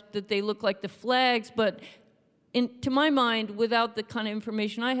realize that they look like the flags, but to my mind, without the kind of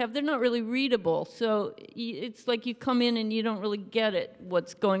information I have, they're not really readable. So it's like you come in and you don't really get it,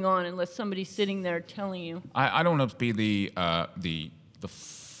 what's going on, unless somebody's sitting there telling you. I don't want to be the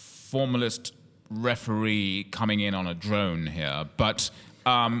formalist referee coming in on a drone here, but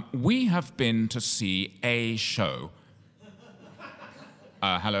we have been to see a show.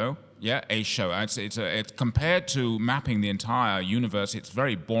 Hello? Yeah, a show. It's compared to mapping the entire universe, it's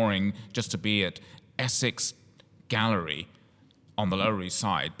very boring just to be at Essex Gallery on the Lower East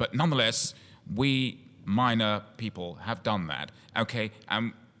Side. But nonetheless, we minor people have done that. Okay,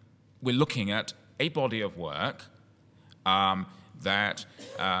 and we're looking at a body of work that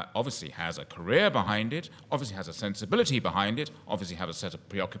obviously has a career behind it, obviously has a sensibility behind it, obviously has a set of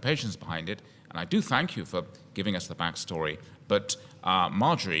preoccupations behind it. And I do thank you for giving us the backstory. But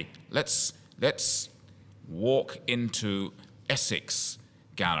Marjorie, let's walk into Essex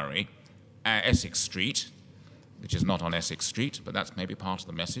Gallery, Essex Street, which is not on Essex Street, but that's maybe part of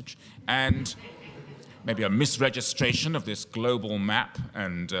the message, and maybe a misregistration of this global map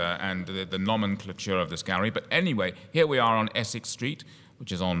and the nomenclature of this gallery. But anyway, here we are on Essex Street,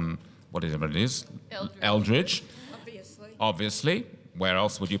 which is on, whatever it is, Eldridge. Obviously. Where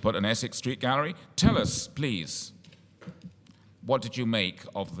else would you put an Essex Street gallery? Tell us, please, what did you make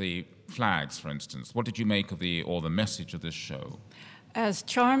of the flags, for instance? What did you make of the message of this show? As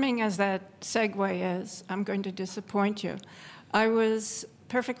charming as that segue is, I'm going to disappoint you. I was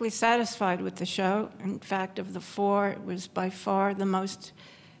perfectly satisfied with the show. In fact, of the four, it was by far the most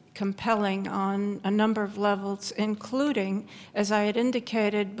compelling on a number of levels, including, as I had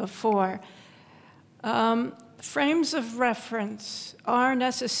indicated before, frames of reference are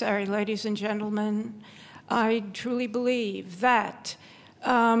necessary, ladies and gentlemen. I truly believe that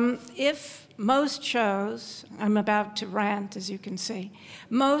if most shows, I'm about to rant, as you can see,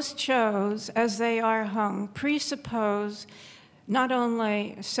 most shows, as they are hung, presuppose not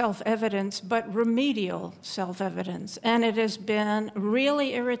only self-evidence, but remedial self-evidence. And it has been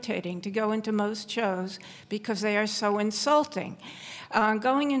really irritating to go into most shows because they are so insulting.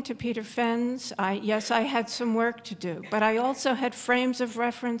 Going into Peter Fenn's, yes, I had some work to do, but I also had frames of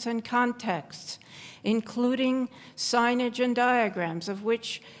reference and contexts, including signage and diagrams, of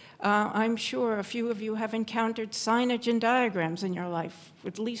which I'm sure a few of you have encountered signage and diagrams in your life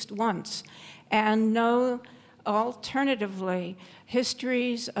at least once, and know alternatively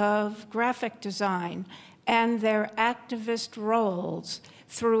histories of graphic design and their activist roles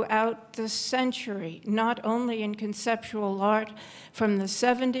throughout the century, not only in conceptual art from the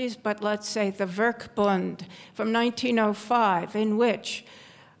 70s, but let's say the Werkbund from 1905, in which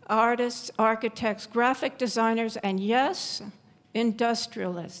artists, architects, graphic designers, and yes,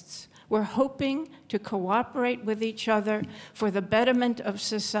 industrialists were hoping to cooperate with each other for the betterment of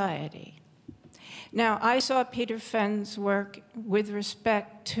society. Now, I saw Peter Fenn's work with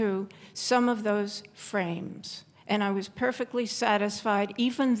respect to some of those frames, and I was perfectly satisfied,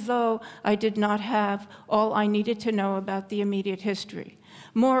 even though I did not have all I needed to know about the immediate history.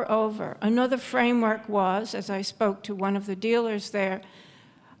 Moreover, another framework was, as I spoke to one of the dealers there,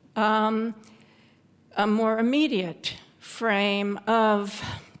 a more immediate frame of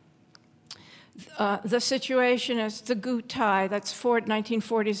the situation as the Gutai, that's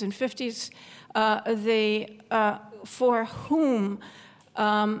 1940s and 50s, for whom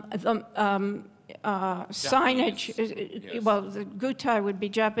signage, yes. well, the Gutai would be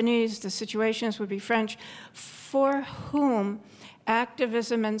Japanese, the Situations would be French, for whom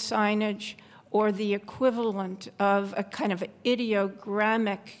activism and signage, or the equivalent of a kind of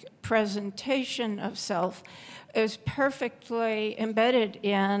ideogrammic presentation of self, is perfectly embedded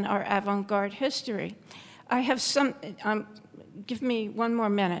in our avant-garde history. I have some, give me one more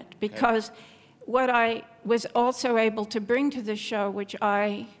minute, because what I was also able to bring to the show, which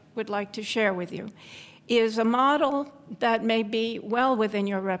I would like to share with you, is a model that may be well within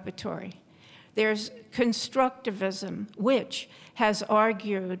your repertory. There's constructivism, which has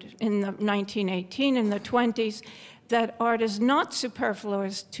argued in the 1918 and the 20s that art is not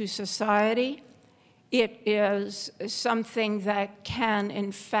superfluous to society. It is something that can,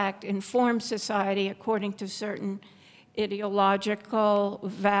 in fact, inform society according to certain ideological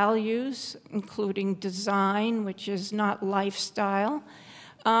values, including design, which is not lifestyle.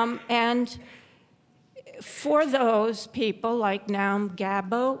 And for those people, like Naum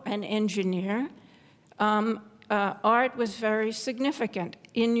Gabo, an engineer, art was very significant.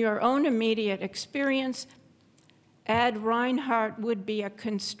 In your own immediate experience, Ad Reinhardt would be a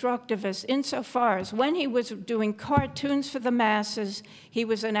constructivist insofar as when he was doing cartoons for the masses, he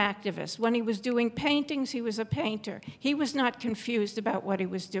was an activist. When he was doing paintings, he was a painter. He was not confused about what he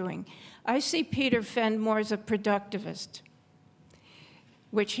was doing. I see Peter Fenn more as a productivist,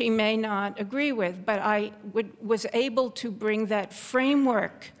 which he may not agree with, but I was able to bring that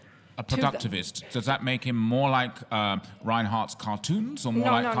framework. A productivist. Does that make him more like Reinhardt's cartoons or more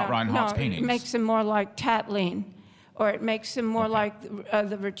Reinhardt's paintings? It makes him more like Tatlin, or it makes him more like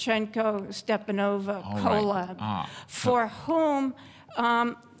the Rodchenko-Stepanova collab, for whom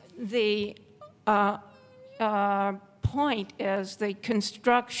the point is the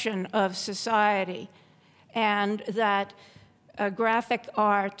construction of society, and that graphic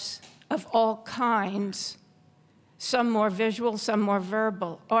arts of all kinds, some more visual, some more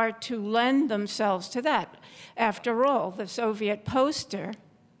verbal, are to lend themselves to that. After all, the Soviet poster,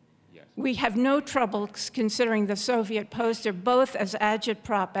 we have no trouble considering the Soviet poster both as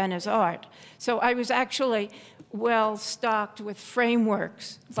agitprop and as art. So I was actually well stocked with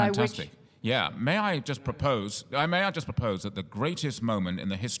frameworks by which. Yeah, may I just propose that the greatest moment in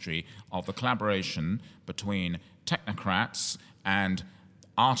the history of the collaboration between technocrats and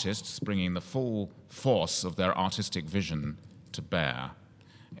artists bringing the full force of their artistic vision to bear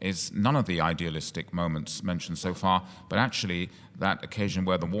is none of the idealistic moments mentioned so far, but actually that occasion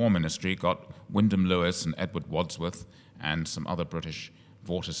where the War Ministry got Wyndham Lewis and Edward Wadsworth and some other British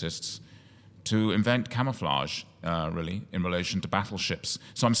vorticists to invent camouflage, really, in relation to battleships.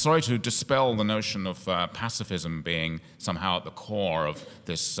 So I'm sorry to dispel the notion of pacifism being somehow at the core of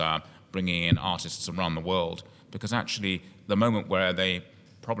this bringing in artists around the world, because actually the moment where they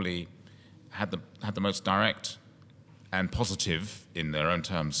probably had the most direct and positive, in their own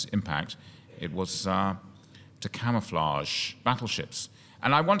terms, impact, it was to camouflage battleships.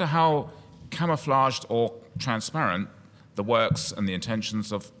 And I wonder how camouflaged or transparent the works and the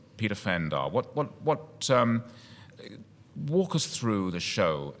intentions of Peter Fend are. Walk us through the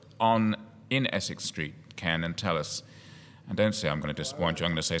show in Essex Street, Ken, and tell us. And don't say I'm going to disappoint you.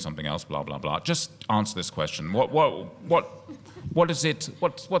 I'm going to say something else. Blah blah blah. Just answer this question. What is it?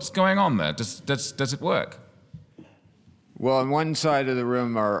 What's going on there? Does it work? Well, on one side of the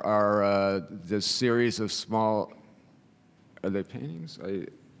room are this series of small. Are they paintings?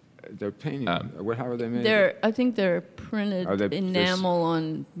 They're paintings. How are they made? I think they're printed Are they- enamel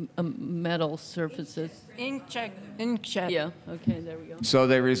on metal surfaces. Inkjet. Yeah. Okay. There we go. So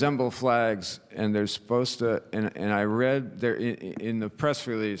they resemble flags, and they're supposed to. And I read there in the press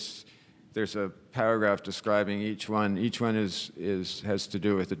release, there's a paragraph describing each one. Each one has to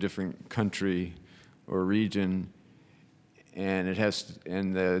do with a different country or region, and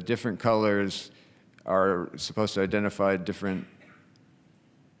and the different colors are supposed to identify different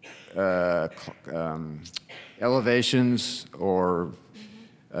elevations or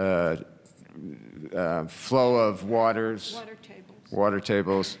flow of waters, water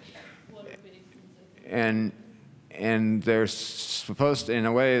tables, and they're supposed to, in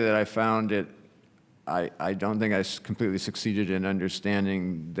a way that I found it, I don't think I completely succeeded in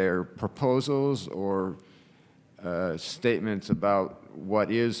understanding their proposals or statements about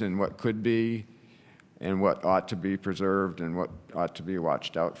what is and what could be, and what ought to be preserved and what ought to be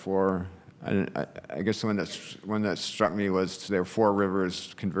watched out for. I guess the one that struck me was there are four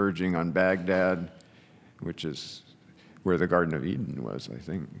rivers converging on Baghdad, which is where the Garden of Eden was, I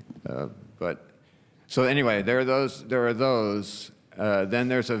think. So anyway, there are those. Then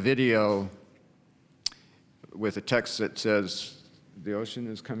there's a video with a text that says, "The ocean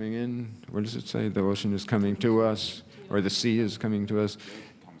is coming in." What does it say? The ocean is coming to us, or the sea is coming to us.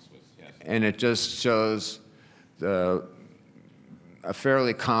 And it just shows a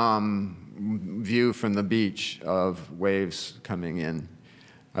fairly calm view from the beach of waves coming in.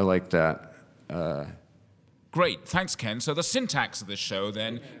 I like that. Great, thanks, Ken. So the syntax of this show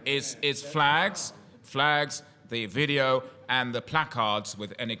then is flags, the video, and the placards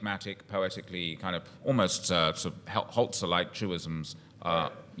with enigmatic, poetically kind of almost sort of Holzer-like truisms.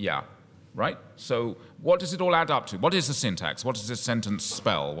 Yeah. Right? So what does it all add up to? What is the syntax? What does this sentence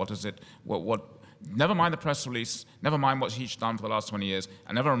spell? What does it, never mind the press release, never mind what he's done for the last 20 years,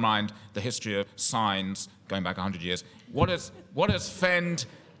 and never mind the history of signs going back 100 years. What does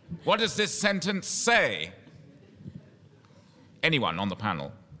this sentence say? Anyone on the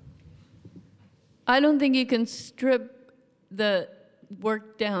panel? I don't think you can strip the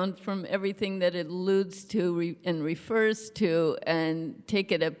work down from everything that it alludes to and refers to and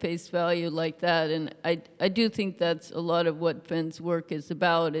take it at face value like that. And I do think that's a lot of what Fenn's work is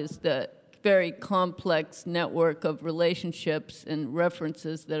about, is the very complex network of relationships and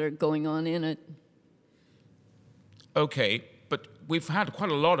references that are going on in it. Okay, but we've had quite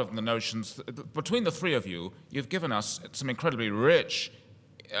a lot of the notions. Between the three of you, you've given us some incredibly rich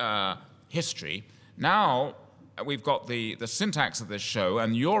history. Now, we've got the syntax of this show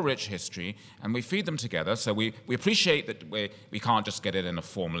and your rich history, and we feed them together. So we appreciate that we can't just get it in a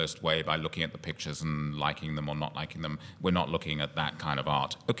formalist way by looking at the pictures and liking them or not liking them. We're not looking at that kind of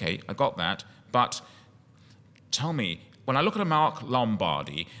art. Okay, I got that. But tell me, when I look at a Mark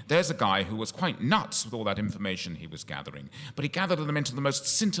Lombardi, there's a guy who was quite nuts with all that information he was gathering, but he gathered them into the most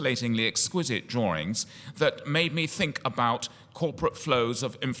scintillatingly exquisite drawings that made me think about corporate flows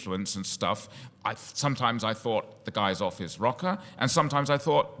of influence and stuff. Sometimes I thought the guy's off his rocker, and sometimes I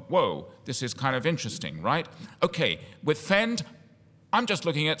thought, whoa, this is kind of interesting, right? Okay, with Fend, I'm just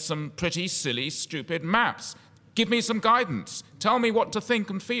looking at some pretty silly, stupid maps. Give me some guidance. Tell me what to think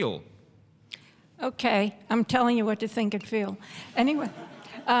and feel. Okay, I'm telling you what to think and feel. Anyway,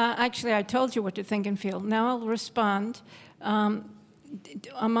 actually, I told you what to think and feel. Now I'll respond.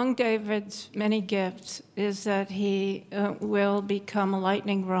 among David's many gifts is that he will become a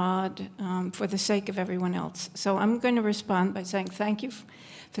lightning rod for the sake of everyone else. So I'm going to respond by saying thank you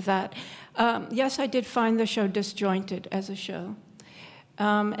for that. Yes, I did find the show disjointed as a show,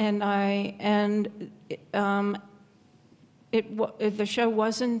 the show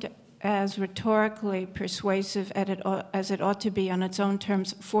wasn't as rhetorically persuasive as it ought to be on its own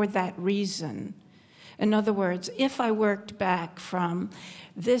terms for that reason. In other words, if I worked back from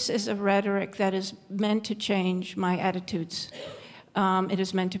this is a rhetoric that is meant to change my attitudes, it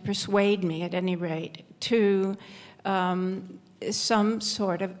is meant to persuade me at any rate, to some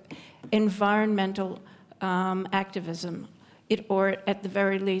sort of environmental activism, or at the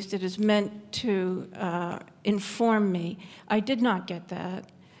very least, it is meant to inform me. I did not get that,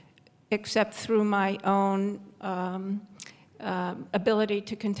 except through my own ability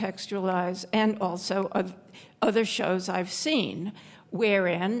to contextualize, and also of other shows I've seen,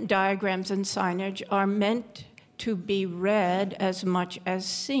 wherein diagrams and signage are meant to be read as much as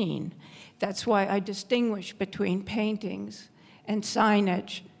seen. That's why I distinguish between paintings and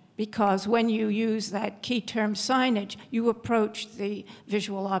signage, because when you use that key term signage, you approach the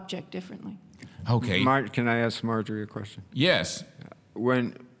visual object differently. Okay. Can I ask Marjorie a question? Yes.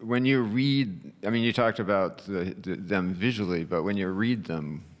 When you read, I mean, you talked about them visually, but when you read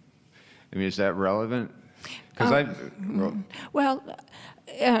them, I mean, is that relevant? Because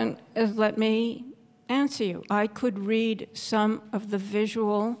let me answer you. I could read some of the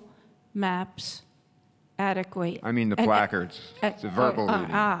visual maps adequately. I mean the placards, the verbal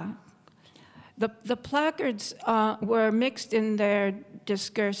reading. The placards were mixed in their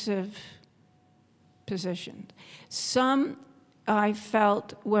discursive position. Some I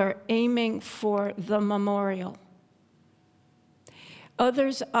felt were aiming for the memorial.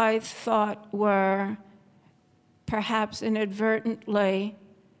 Others I thought were perhaps inadvertently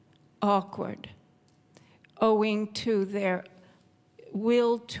awkward, owing to their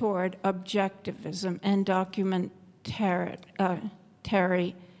will toward objectivism and documentary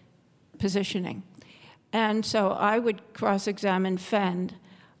positioning. And so I would cross-examine Fend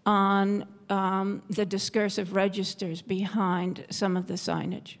on the discursive registers behind some of the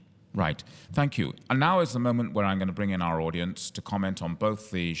signage. Right. Thank you. And now is the moment where I'm going to bring in our audience to comment on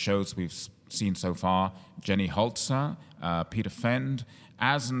both the shows we've seen so far, Jenny Holzer, Peter Fend.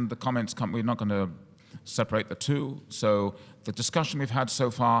 As in the comments come, we're not going to separate the two. So the discussion we've had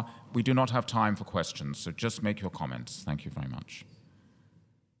so far, we do not have time for questions. So just make your comments. Thank you very much.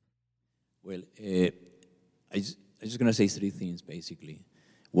 Well, I'm just going to say three things, basically.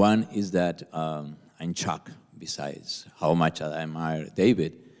 One is that I'm shocked, besides how much I admire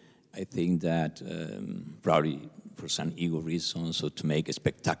David. I think that probably for some ego reasons or to make it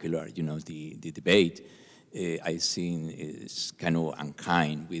spectacular, the debate, I think it's kind of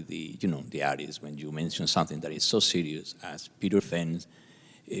unkind with the artists when you mention something that is so serious as Peter Fend's,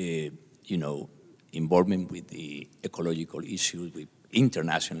 involvement with the ecological issues, with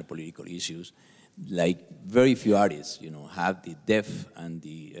international political issues. Like very few artists, have the depth and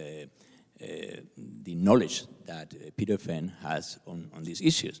the knowledge that Peter Fend has on these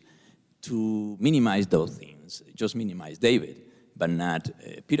issues. To minimize those things, just minimize David, but not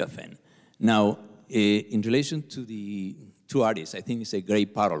Peter Fend. Now, in relation to the two artists, I think it's a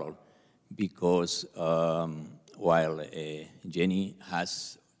great parallel because while Jenny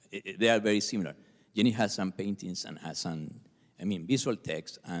has, they are very similar. Jenny has some paintings and has some, visual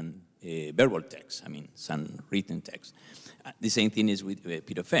text and verbal text, some written text. The same thing is with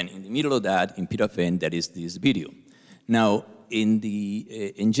Peter Fend. In the middle of that, in Peter Fend, there is this video. Now, in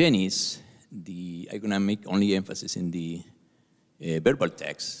Jenny's, I'm going to make only emphasis in the verbal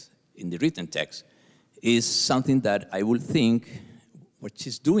text, in the written text, is something that I would think what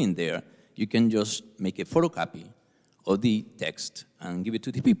she's doing there, you can just make a photocopy of the text and give it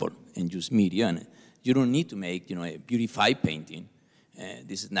to the people and use media. And you don't need to make, a beautified painting.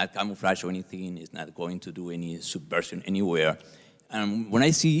 This is not camouflage or anything. It's not going to do any subversion anywhere. And when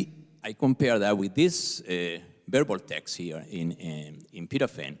I compare that with this verbal text here in Peter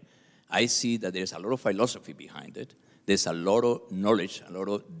Fend, I see that there's a lot of philosophy behind it. There's a lot of knowledge, a lot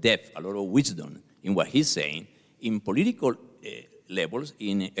of depth, a lot of wisdom in what he's saying, in political levels,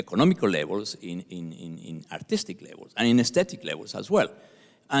 in economical levels, in artistic levels, and in aesthetic levels as well.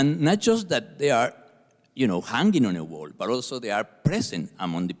 And not just that they are, hanging on a wall, but also they are present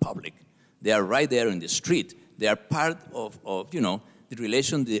among the public. They are right there in the street. They are part of the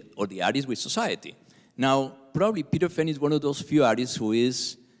relation of the artist with society. Now, probably Peter Fend is one of those few artists who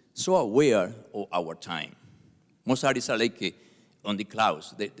is so aware of our time. Most artists are like on the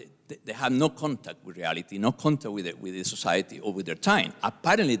clouds. They they have no contact with reality, no contact with the society or with their time.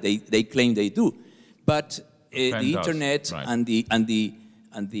 Apparently, they claim they do, but the internet right. and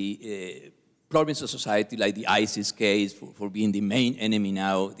the problems of society, like the ISIS case for being the main enemy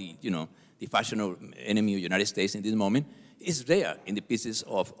now, the fashionable enemy of the United States in this moment, is there in the pieces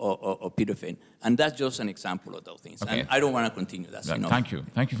of Peter Fenn, and that's just an example of those things. Okay. And I don't want to continue. That's enough. Thank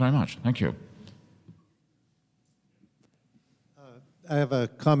you very much. Thank you. I have a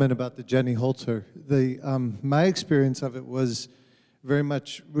comment about the Jenny Holzer. My experience of it was very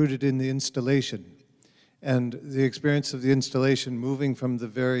much rooted in the installation, and the experience of the installation moving from the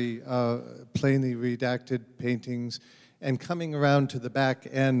very plainly redacted paintings and coming around to the back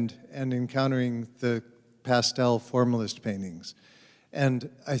end and encountering the pastel formalist paintings. And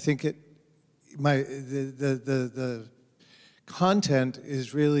I think the content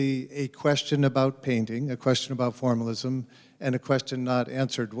is really a question about painting, a question about formalism, and a question not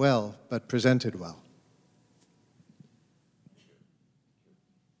answered well, but presented well.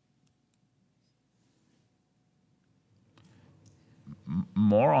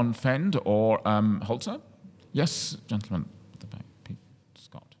 More on Fend or Holzer? Yes, gentleman at the back, Pete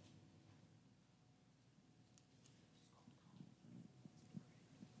Scott.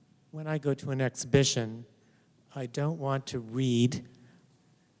 When I go to an exhibition, I don't want to read,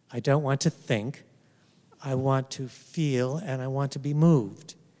 I don't want to think, I want to feel, and I want to be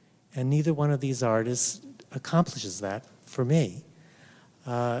moved. And neither one of these artists accomplishes that for me.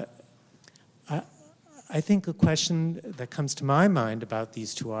 I think a question that comes to my mind about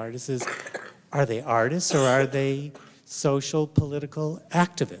these two artists is, are they artists or are they social, political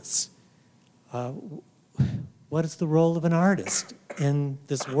activists? What is the role of an artist in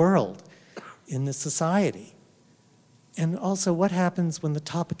this world, in this society? And also, what happens when the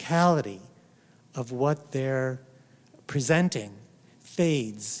topicality of what they're presenting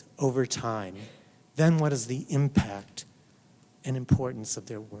fades over time? Then what is the impact and importance of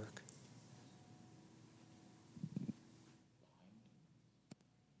their work?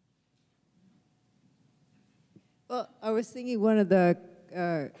 Well, I was thinking one of the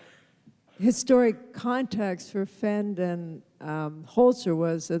historic contexts for Fend and Holzer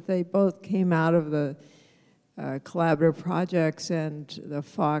was that they both came out of the collaborative projects and the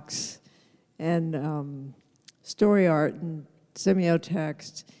Fox and story art and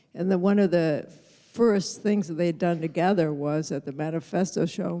semiotext. And then one of the first things that they'd done together was at the Manifesto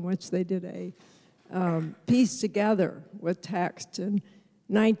show, in which they did a piece together with text in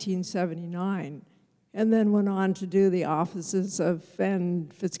 1979. And then went on to do the offices of Fenn,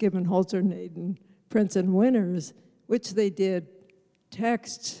 Fitzgibbon, Holzer, Naden, Prince, and Winters, which they did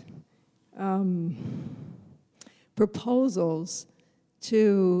text proposals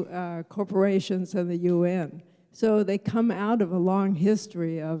to corporations and the UN. So they come out of a long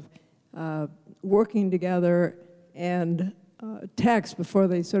history of working together and text before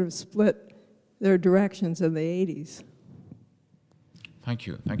they sort of split their directions in the 80s. Thank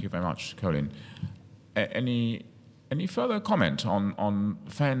you very much, Colin. Any further comment on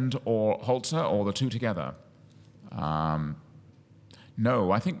Fend or Holzer, or the two together?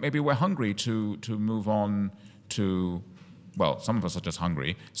 No, I think maybe we're hungry to move on to, well, some of us are just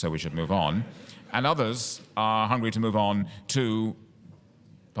hungry, so we should move on. And others are hungry to move on to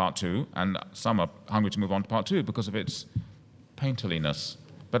part two, and some are hungry to move on to part two because of its painterliness.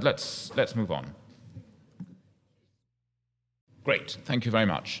 But let's move on. Great, thank you very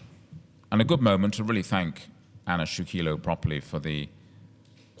much. And a good moment to really thank Anna Shukilo properly for the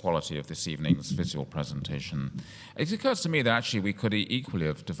quality of this evening's visual presentation. It occurs to me that actually we could equally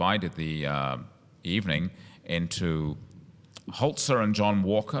have divided the evening into Holzer and John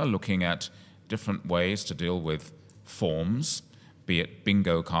Walker looking at different ways to deal with forms, be it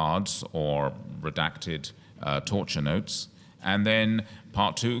bingo cards or redacted torture notes. And then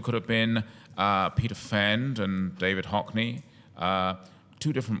part two could have been Peter Fend and David Hockney,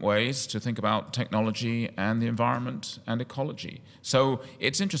 two different ways to think about technology and the environment and ecology. So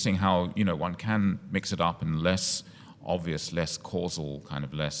it's interesting how, one can mix it up in less obvious, less causal, kind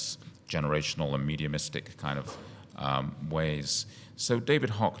of less generational and mediumistic kind of ways. So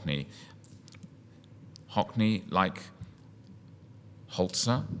David Hockney, like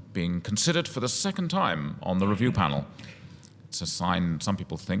Holzer, being considered for the second time on the review panel. It's a sign some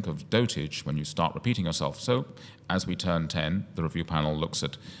people think of dotage when you start repeating yourself. So as we turn 10, the review panel looks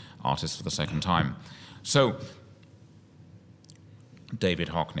at artists for the second time. So David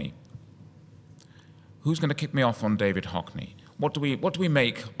Hockney. Who's going to kick me off on David Hockney? What do we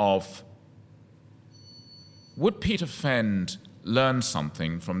make of... Would Peter Fend learn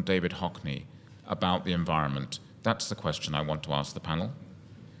something from David Hockney about the environment? That's the question I want to ask the panel.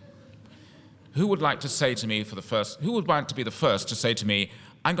 Who would like to say to me who would like to be the first to say to me,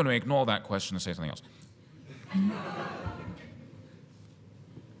 I'm going to ignore that question and say something else?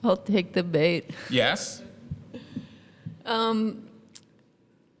 I'll take the bait. Yes?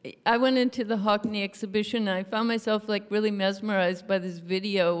 I went into the Hockney exhibition and I found myself like really mesmerized by this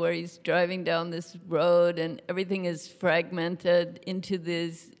video where he's driving down this road and everything is fragmented into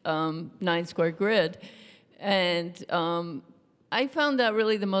this 9-square grid. And I found that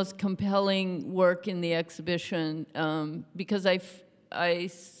really the most compelling work in the exhibition because I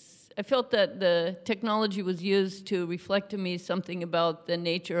felt that the technology was used to reflect to me something about the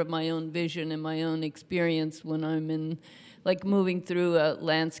nature of my own vision and my own experience when I'm in, like, moving through a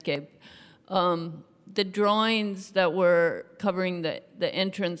landscape. The drawings that were covering the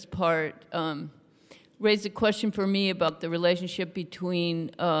entrance part raised a question for me about the relationship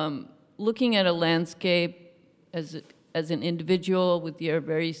between looking at a landscape as an individual with your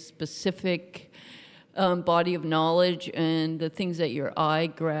very specific body of knowledge and the things that your eye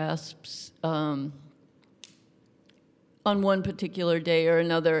grasps on one particular day or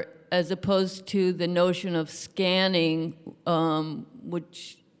another, as opposed to the notion of scanning,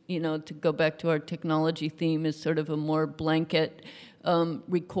 which, to go back to our technology theme, is sort of a more blanket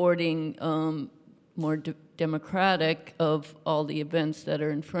recording, more democratic of all the events that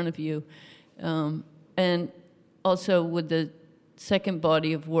are in front of you. And also with the second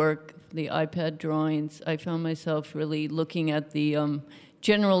body of work, the iPad drawings, I found myself really looking at the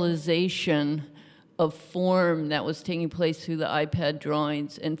generalization of form that was taking place through the iPad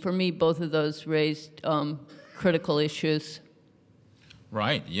drawings. And for me, both of those raised critical issues.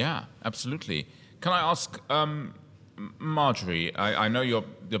 Right, yeah, absolutely. Can I ask, Marjorie, I know you're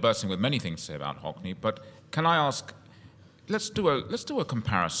bursting with many things to say about Hockney, but can I ask, let's do a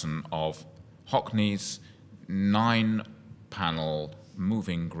comparison of Hockney's 9-panel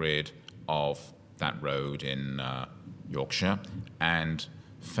moving grid of that road in Yorkshire and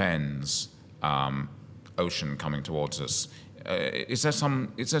Fenn's ocean coming towards us.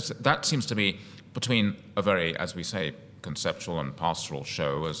 That seems to be between a very, as we say, conceptual and pastoral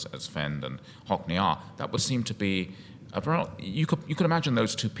show, as Fenn and Hockney are. That would seem to be you could imagine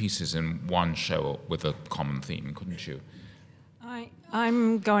those two pieces in one show with a common theme, couldn't you?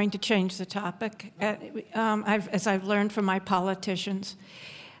 I'm going to change the topic, as I've learned from my politicians.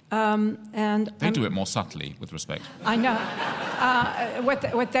 They do it more subtly, with respect. I know.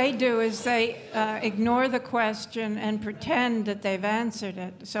 What they do is they ignore the question and pretend that they've answered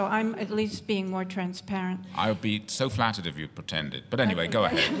it. So I'm at least being more transparent. I would be so flattered if you pretended. But anyway, go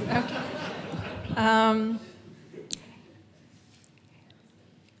ahead. Okay.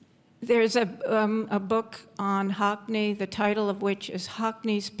 There's a book on Hockney, the title of which is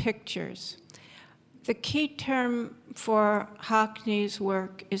Hockney's Pictures. The key term for Hockney's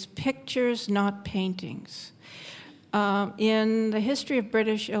work is pictures, not paintings. In the history of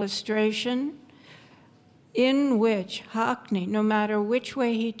British illustration, in which Hockney, no matter which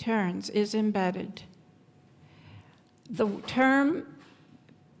way he turns, is embedded, the term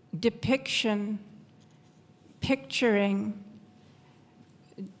depiction, picturing,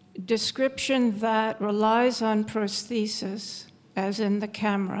 description that relies on prosthesis, as in the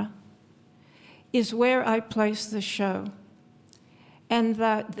camera, is where I place the show, and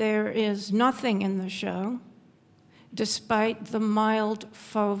that there is nothing in the show, despite the mild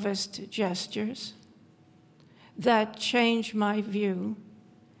fauvist gestures, that change my view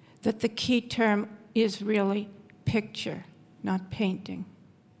that the key term is really picture, not painting.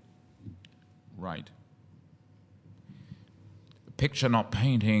 Right. Picture, not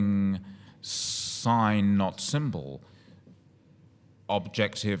painting, sign, not symbol,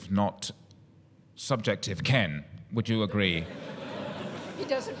 objective, not subjective. Ken, would you agree? He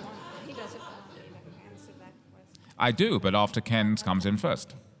doesn't want to answer that question. I do, but after Ken's comes in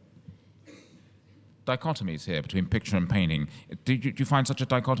first. Dichotomies here between picture and painting. Do you find such a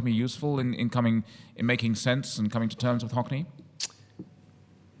dichotomy useful in making sense and coming to terms with Hockney?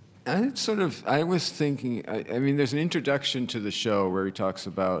 I was thinking, I mean, there's an introduction to the show where he talks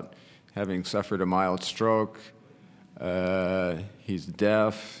about having suffered a mild stroke. He's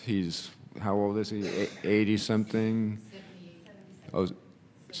deaf. How old is he? 80-something? Oh,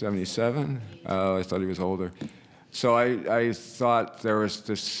 77? Oh, I thought he was older. So I thought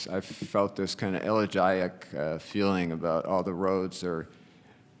I felt this kind of elegiac feeling about all the roads are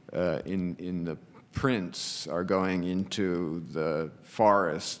in the prints are going into the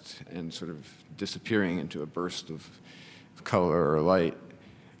forest and sort of disappearing into a burst of color or light,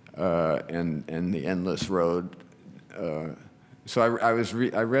 and the endless road. So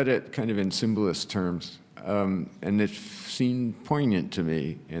I read it kind of in symbolist terms, and it seemed poignant to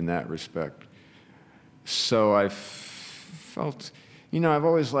me in that respect. so I felt, I've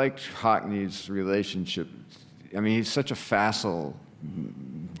always liked Hockney's relationship. I mean, he's such a facile,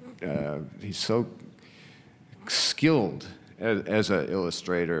 he's so skilled as an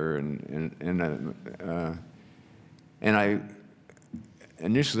illustrator, and I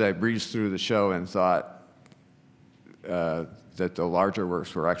initially I breezed through the show and thought that the larger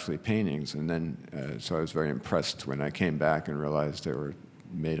works were actually paintings, and then so I was very impressed when I came back and realized they were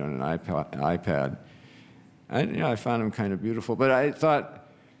made on an iPad. I found them kind of beautiful, but I thought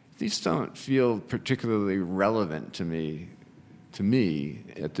these don't feel particularly relevant to me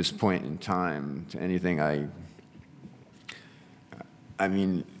at this point in time, to anything I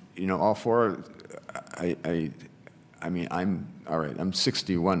mean, all four, I'm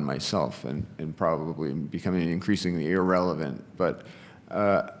 61 myself and probably becoming increasingly irrelevant, but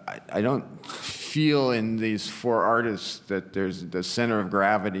I don't feel in these four artists that there's the center of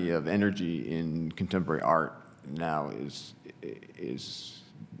gravity of energy in contemporary art now is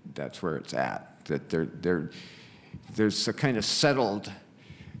that's where it's at, that there's a kind of settled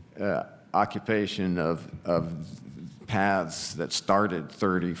occupation of paths that started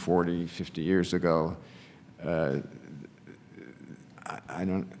 30, 40, 50 years ago. I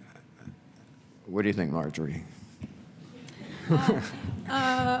don't. What do you think, Marjorie?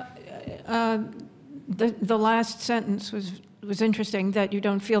 The last sentence was interesting, that you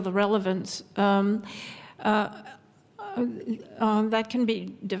don't feel the relevance. That can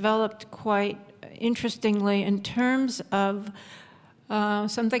be developed quite interestingly in terms of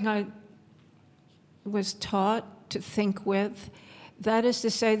something I was taught to think with. That is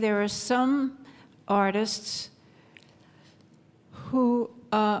to say, there are some artists who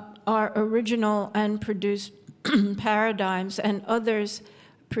are original and produce paradigms, and others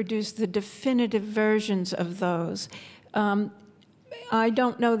produce the definitive versions of those. I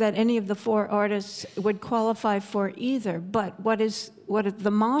don't know that any of the four artists would qualify for either, but what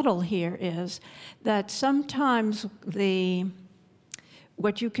the model here is that sometimes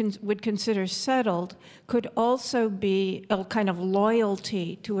what you would consider settled could also be a kind of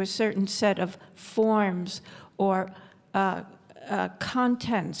loyalty to a certain set of forms or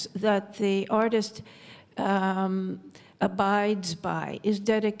contents that the artist abides by, is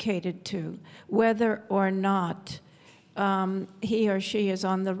dedicated to, whether or not he or she is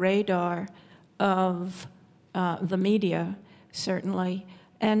on the radar of the media, certainly.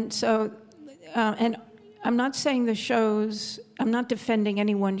 And so, and I'm not saying I'm not defending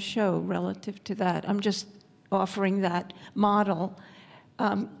any one show relative to that. I'm just offering that model.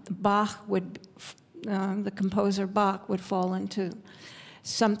 Bach the composer Bach would fall into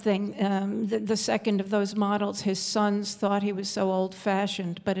something. The second of those models, his sons thought he was so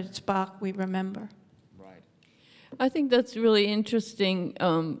old-fashioned, but it's Bach we remember. Right. I think that's really interesting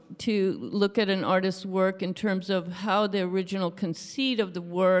to look at an artist's work in terms of how the original conceit of the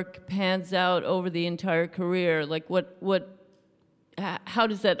work pans out over the entire career. Like how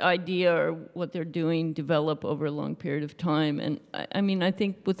does that idea or what they're doing develop over a long period of time? And I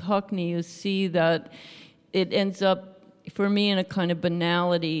think with Hockney, you see that it ends up, for me, in a kind of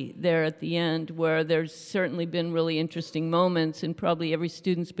banality there at the end, where there's certainly been really interesting moments, and probably every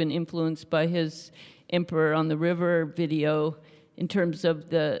student's been influenced by his Emperor on the River video in terms of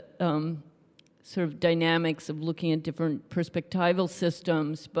the sort of dynamics of looking at different perspectival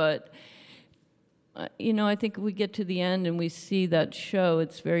systems. But I think we get to the end and we see that show,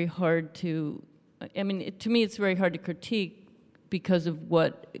 it's very hard to, to me it's very hard to critique because of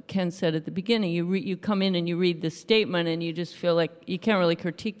what Ken said at the beginning. You come in and you read this statement and you just feel like you can't really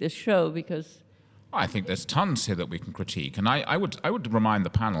critique this show because... I think there's tons here that we can critique, and I would remind the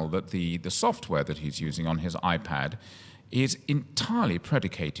panel that the software that he's using on his iPad is entirely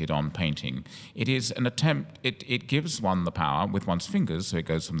predicated on painting. It is an attempt, it gives one the power with one's fingers, so it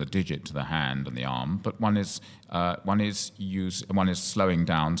goes from the digit to the hand and the arm, but one is slowing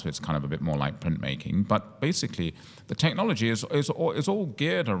down, so it's kind of a bit more like printmaking. But basically, the technology is all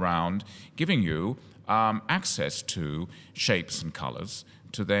geared around giving you access to shapes and colors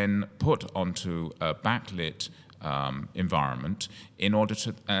to then put onto a backlit environment in order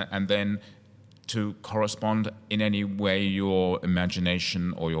to, and then to correspond in any way your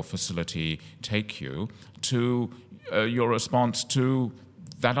imagination or your facility take you to your response to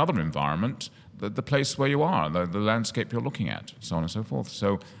that other environment, the place where you are, the landscape you're looking at, so on and so forth.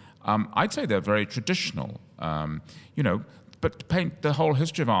 So I'd say they're very traditional, but paint, the whole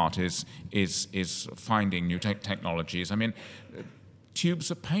history of art is finding new technologies.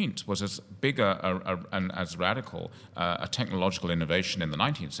 Tubes of paint was as big and as radical a technological innovation in the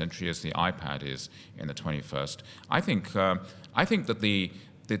 19th century as the iPad is in the 21st. I think that the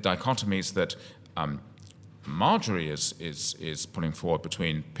dichotomies that Marjorie is putting forward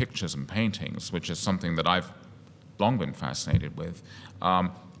between pictures and paintings, which is something that I've long been fascinated with,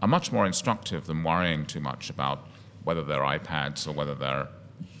 are much more instructive than worrying too much about whether they're iPads or whether they're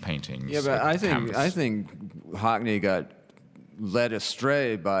paintings. Yeah, but canvas. I think Hockney got led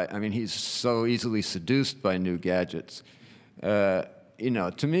astray by, I mean, he's so easily seduced by new gadgets.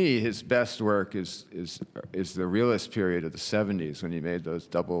 To me, his best work is the realist period of the 70s when he made those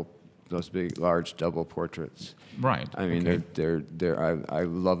big, large double portraits. Right. I mean, okay. I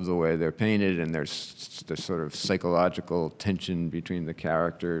love the way they're painted, and there's the sort of psychological tension between the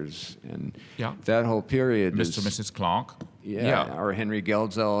characters, and that whole period. Mr. and Mrs. Clark. Yeah, or Henry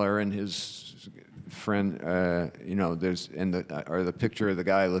Geldzeller and his friend. There's or the picture of the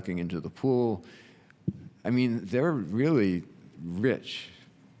guy looking into the pool. I mean, they're really rich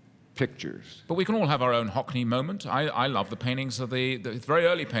pictures. But we can all have our own Hockney moment. I love the paintings of the very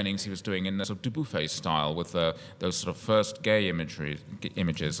early paintings he was doing in the sort of Dubuffet style with those sort of first gay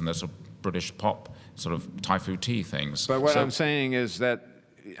images and those sort of British pop sort of Typhoon tea things. But what I'm saying is that,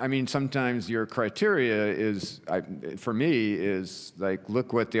 I mean, sometimes your criteria is, for me, is like,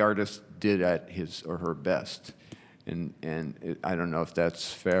 look what the artist did at his or her best. I don't know if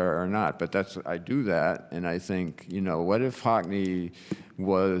that's fair or not, but I do that, and I think, what if Hockney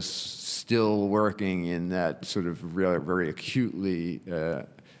was still working in that sort of very acutely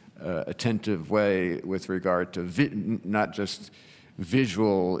attentive way with regard to not just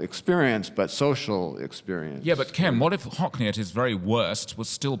visual experience, but social experience. Yeah, but Ken, what if Hockney at his very worst was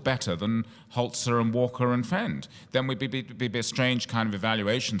still better than Holzer and Walker and Fend? Then we'd be a strange kind of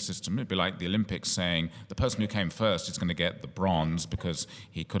evaluation system. It'd be like the Olympics saying the person who came first is going to get the bronze because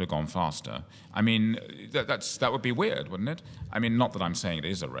he could have gone faster. I mean, that would be weird, wouldn't it? I mean, not that I'm saying it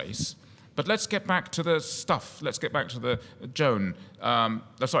is a race. But let's get back to the stuff. Let's get back to the Joan.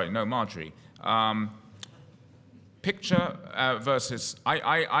 Marjorie. Picture versus...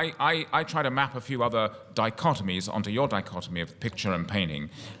 I try to map a few other dichotomies onto your dichotomy of picture and painting,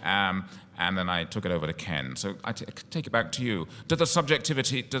 and then I took it over to Ken. So I take it back to you. Does the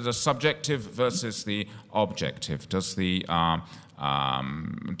subjective versus the objective, does that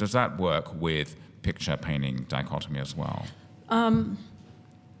work with picture-painting dichotomy as well?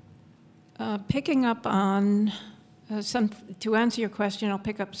 Picking up on to answer your question, I'll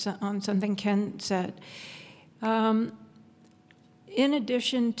pick up on something Ken said. In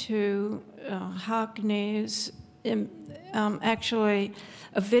addition to Hockney's actually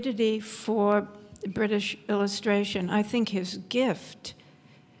avidity for British illustration, I think his gift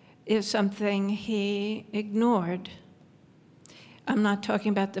is something he ignored. I'm not talking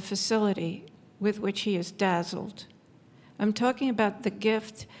about the facility with which he is dazzled. I'm talking about the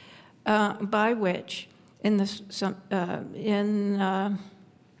gift by which in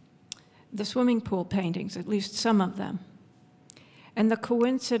the swimming pool paintings, at least some of them, and the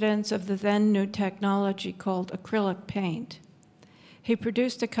coincidence of the then new technology called acrylic paint, he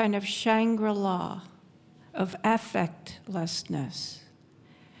produced a kind of Shangri-La of affectlessness,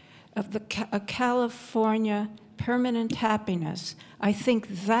 of a California permanent happiness. I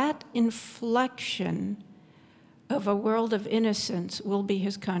think that inflection of a world of innocence will be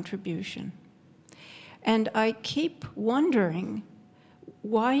his contribution. And I keep wondering,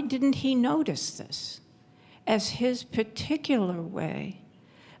 why didn't he notice this as his particular way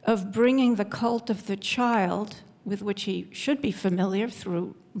of bringing the cult of the child, with which he should be familiar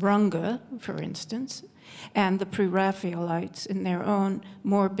through Runge, for instance, and the pre-Raphaelites in their own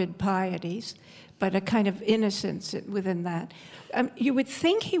morbid pieties, but a kind of innocence within that. You would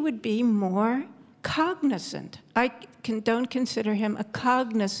think he would be more cognizant. I don't consider him a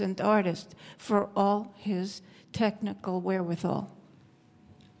cognizant artist for all his technical wherewithal.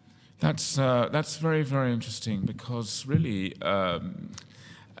 That's very, very interesting, because really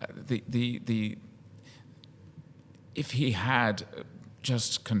if he had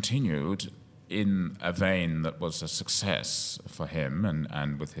just continued in a vein that was a success for him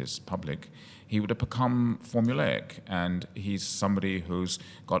and with his public, he would have become formulaic, and he's somebody who's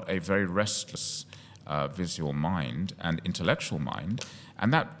got a very restless visual mind and intellectual mind,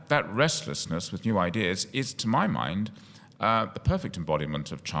 and that restlessness with new ideas is, to my mind, the perfect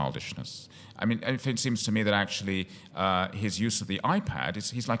embodiment of childishness. I mean, it seems to me that actually his use of the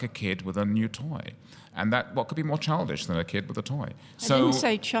iPad he's like a kid with a new toy. And what could be more childish than a kid with a toy? I didn't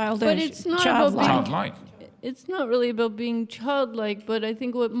say childish. But it's not childlike. It's not really about being childlike, but I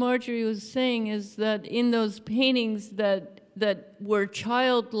think what Marjorie was saying is that in those paintings that that were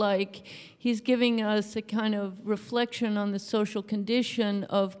childlike. He's giving us a kind of reflection on the social condition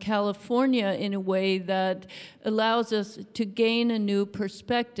of California in a way that allows us to gain a new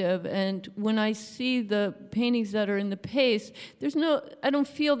perspective. And when I see the paintings that are in the Pace, I don't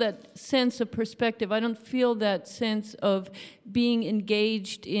feel that sense of perspective. I don't feel that sense of being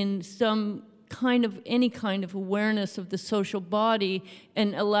engaged in any kind of awareness of the social body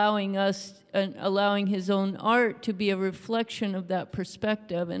and allowing his own art to be a reflection of that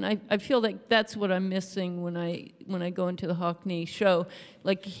perspective. And I feel like that's what I'm missing when I go into the Hockney show.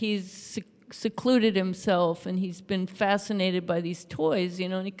 Like he's secluded himself and he's been fascinated by these toys,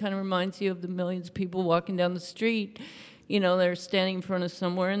 and it kind of reminds you of the millions of people walking down the street, they're standing in front of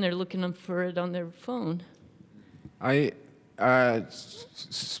somewhere and they're looking for it on their phone.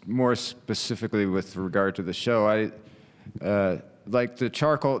 More specifically with regard to the show, like the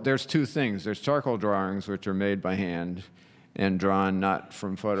charcoal, there's two things. There's charcoal drawings, which are made by hand and drawn not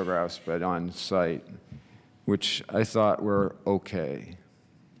from photographs, but on site, which I thought were okay,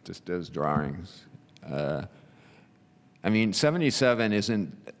 just as drawings. 77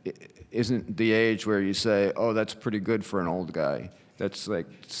 isn't the age where you say, oh, that's pretty good for an old guy. That's like,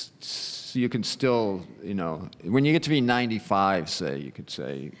 you can still, when you get to be 95, say, you could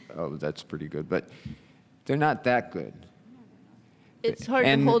say, oh, that's pretty good. But they're not that good. It's hard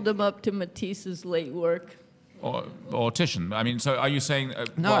to hold them up to Matisse's late work. Or Titian. So are you saying...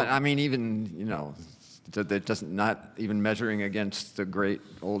 that doesn't, not even measuring against the great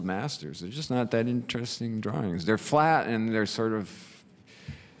old masters. They're just not that interesting drawings. They're flat and they're sort of...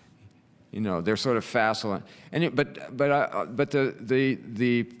 they're sort of facile, but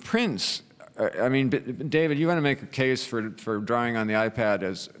the prints. David, you want to make a case for drawing on the iPad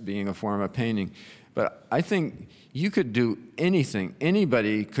as being a form of painting, but I think you could do anything.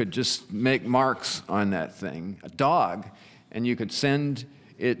 Anybody could just make marks on that thing, a dog, and you could send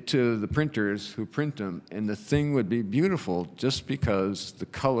it to the printers who print them, and the thing would be beautiful just because the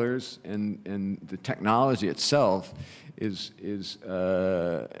colors and the technology itself is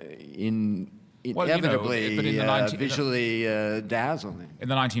inevitably visually dazzling. In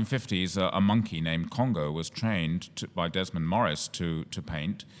the 1950s, a monkey named Congo was trained by Desmond Morris to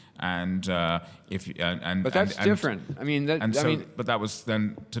paint, but that's different. But that was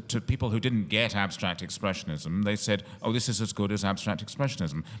then to people who didn't get abstract expressionism. They said, "Oh, this is as good as abstract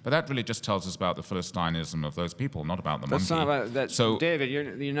expressionism." But that really just tells us about the Philistinism of those people, not about the monkey. That's not about that. So, David,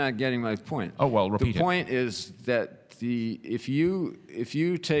 you're not getting my point. Oh well, repeat it. The point is that if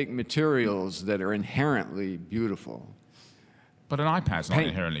you take materials that are inherently beautiful. But an iPad's not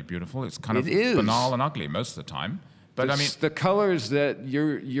inherently beautiful. It's kind of is. banal and ugly most of the time. But the colors that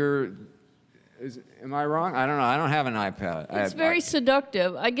am I wrong? I don't know. I don't have an iPad. It's very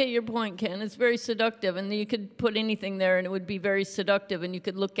seductive. I get your point, Ken. It's very seductive, and you could put anything there, and it would be very seductive, and you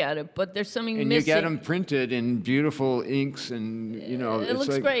could look at it. But there's something missing. And you get them printed in beautiful inks, and it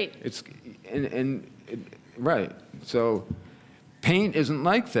looks great. Right. So, paint isn't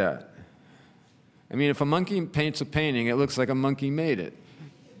like that. If a monkey paints a painting, it looks like a monkey made it,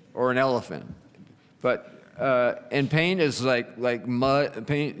 or an elephant. But and paint is like mud.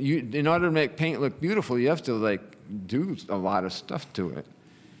 Paint. In order to make paint look beautiful, you have to do a lot of stuff to it,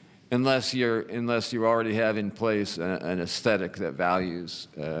 unless you already have in place an aesthetic that values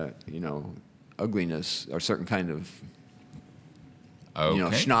ugliness or certain kind of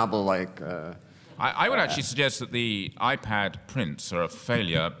schnabel-like. I would actually suggest that the iPad prints are a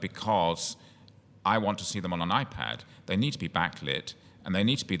failure because I want to see them on an iPad. They need to be backlit, and they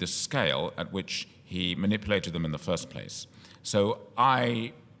need to be the scale at which he manipulated them in the first place. So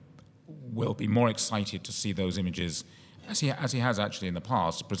I will be more excited to see those images, as he has actually in the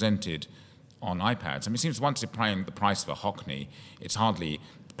past, presented on iPads. It seems once you're paying the price for Hockney,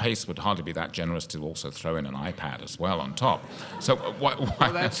 Pace would hardly be that generous to also throw in an iPad as well on top. So why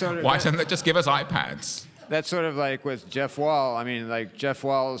don't they just give us iPads? That's sort of like with Jeff Wall. Jeff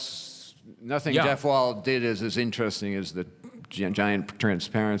Wall's, nothing Jeff Wall did is as interesting as the giant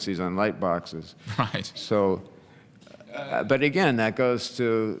transparencies on light boxes. Right. So, but again, that goes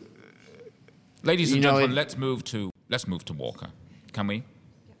to... Ladies and gentlemen, let's move to Walker. Can we?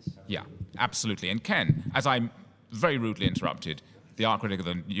 Yes. Yeah, absolutely. And Ken, as I very rudely interrupted the art critic of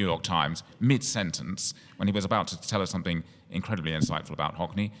the New York Times mid-sentence when he was about to tell us something incredibly insightful about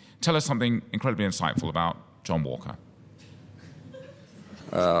Hockney, tell us something incredibly insightful about John Walker.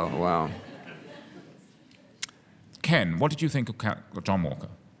 Oh, wow. Ken, what did you think of John Walker?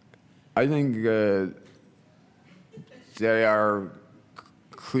 I think they are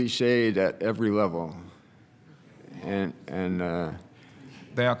cliched at every level. And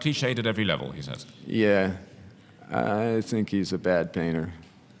they are cliched at every level, he says. Yeah. I think he's a bad painter.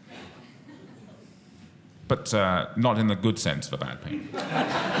 But not in the good sense of a bad painter.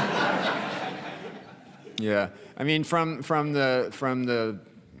 Yeah, I mean, from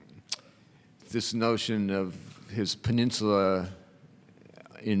this notion of his peninsula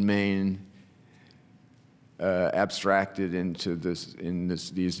in Maine abstracted into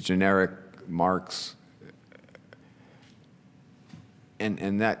these generic marks,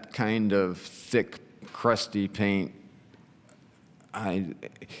 and that kind of thick, crusty paint. On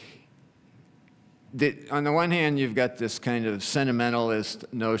the one hand, you've got this kind of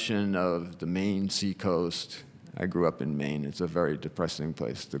sentimentalist notion of the Maine seacoast. I grew up in Maine. It's a very depressing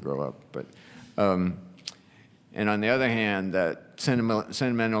place to grow up. But, and on the other hand, that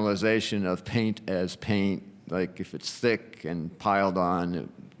sentimentalization of paint as paint, like if it's thick and piled on,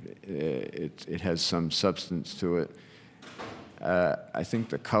 it has some substance to it. I think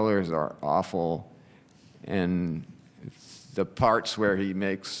the colors are awful, and the parts where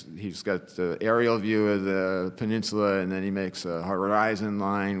he's got the aerial view of the peninsula, and then he makes a horizon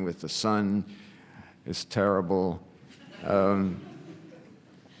line with the sun. It's terrible.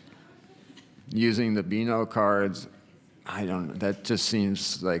 Using the Beano cards, I don't know, that just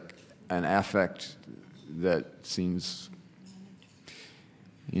seems like an affect that seems,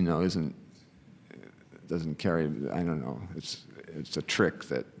 doesn't carry, I don't know, it's a trick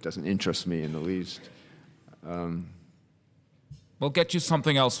that doesn't interest me in the least. We'll get you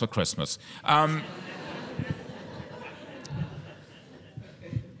something else for Christmas.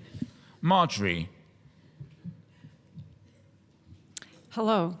 Marjorie.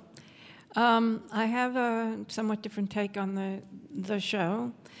 Hello. I have a somewhat different take on the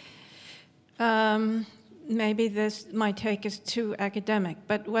show. Maybe my take is too academic,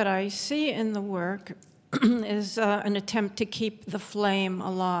 but what I see in the work is an attempt to keep the flame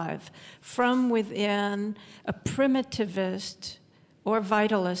alive from within a primitivist or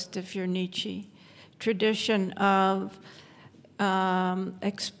vitalist, if you're Nietzsche, tradition of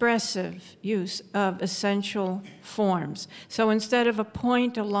expressive use of essential forms. So instead of a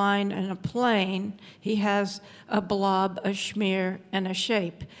point, a line, and a plane, he has a blob, a smear, and a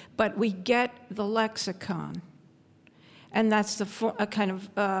shape. But we get the lexicon. And that's a kind of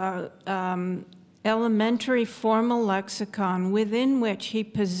elementary formal lexicon within which he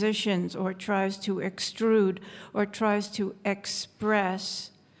positions or tries to extrude or tries to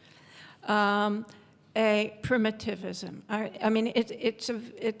express a primitivism. I mean, it's a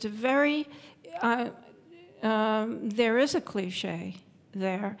very, there is a cliche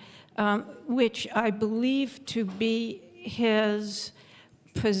there, which I believe to be his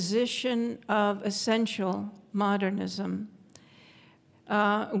position of essential modernism,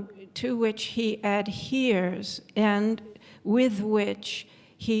 to which he adheres and with which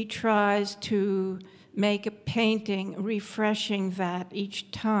he tries to make a painting refreshing that each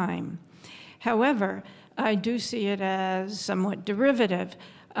time. However, I do see it as somewhat derivative.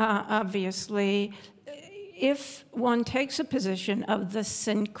 Obviously, if one takes a position of the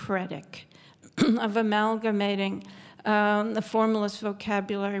syncretic, of amalgamating the formalist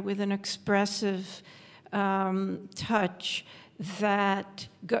vocabulary with an expressive touch that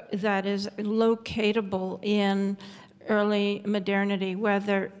is locatable in early modernity,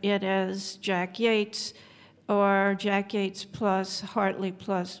 whether it is Jack Yeats or Jack Yeats plus Hartley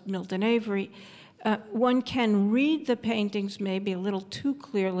plus Milton Avery, one can read the paintings maybe a little too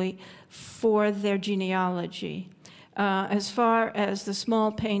clearly for their genealogy. As far as the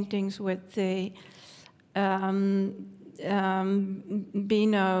small paintings with the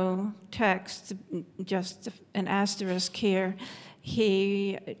Beano text, just an asterisk here,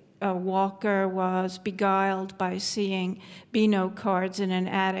 Walker was beguiled by seeing Beano cards in an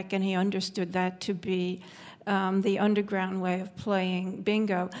attic, and he understood that to be the underground way of playing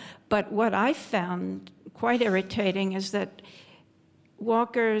bingo. But what I found quite irritating is that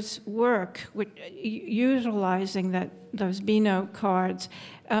Walker's work, utilizing those Beano cards,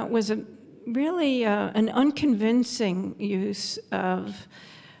 was really an unconvincing use of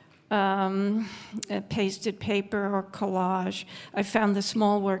pasted paper or collage. I found the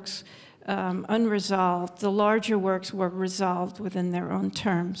small works unresolved. The larger works were resolved within their own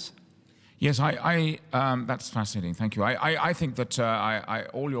terms. Yes, that's fascinating. Thank you. I think that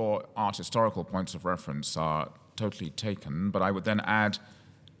all your art historical points of reference are totally taken, but I would then add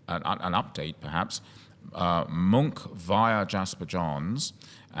an update, perhaps. Munch via Jasper Johns,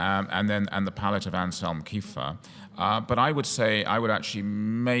 and the palette of Anselm Kiefer. But I would say, I would actually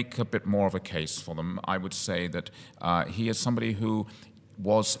make a bit more of a case for them. I would say that he is somebody who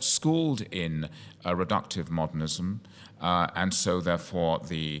was schooled in reductive modernism, and so therefore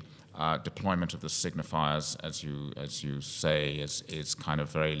the deployment of the signifiers, as you say, is kind of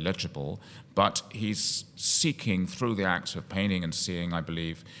very legible. But he's seeking, through the act of painting and seeing, I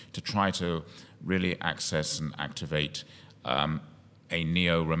believe, to try to really access and activate a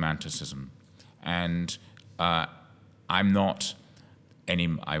neo-romanticism. And I'm not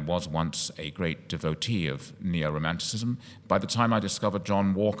I was once a great devotee of neo-romanticism. By the time I discovered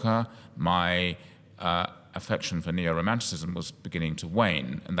John Walker, my affection for neo-romanticism was beginning to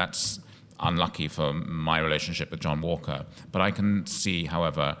wane, and that's unlucky for my relationship with John Walker. But I can see,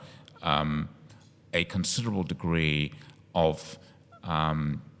 however, a considerable degree of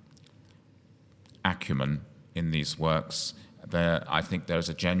acumen in these works. I think there's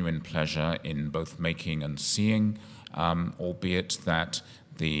a genuine pleasure in both making and seeing, albeit that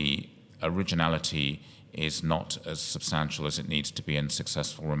the originality is not as substantial as it needs to be in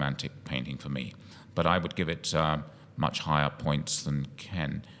successful romantic painting for me. But I would give it much higher points than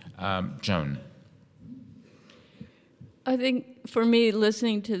Ken. Joan? I think for me,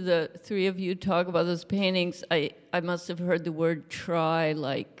 listening to the three of you talk about those paintings, I must have heard the word try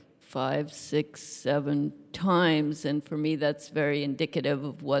like 5, 6, 7 times, and for me that's very indicative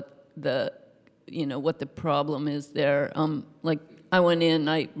of what the problem is there. Like I went in,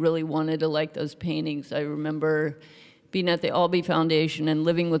 I really wanted to like those paintings. I remember being at the Albee Foundation and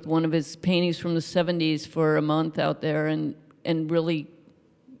living with one of his paintings from the 70s for a month out there, and really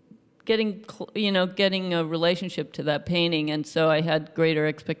getting a relationship to that painting, and so I had greater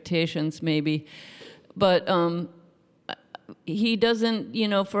expectations maybe. But he doesn't,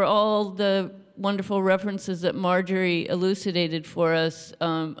 for all the wonderful references that Majorie elucidated for us,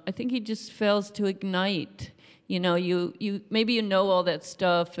 I think he just fails to ignite. Maybe you know all that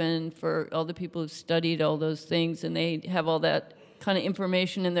stuff, and for all the people who've studied all those things and they have all that kind of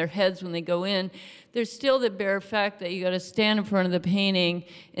information in their heads when they go in, there's still the bare fact that you got to stand in front of the painting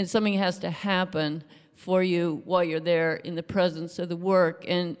and something has to happen for you while you're there in the presence of the work.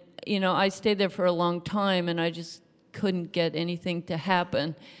 And, I stayed there for a long time and I just couldn't get anything to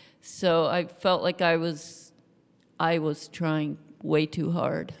happen. So I felt like I was trying way too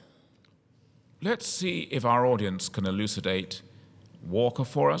hard. Let's see if our audience can elucidate Walker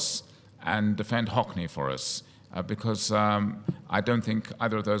for us and defend Hockney for us, because I don't think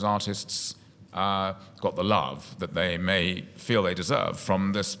either of those artists got the love that they may feel they deserve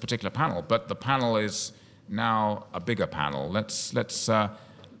from this particular panel. But the panel is now a bigger panel. Let's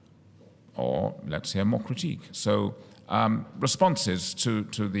hear more critique. So responses to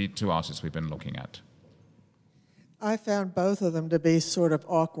the two artists we've been looking at. I found both of them to be sort of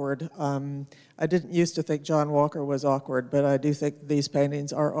awkward. I didn't used to think John Walker was awkward, but I do think these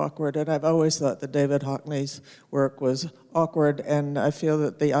paintings are awkward, and I've always thought that David Hockney's work was awkward, and I feel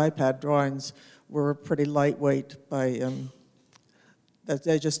that the iPad drawings were pretty lightweight that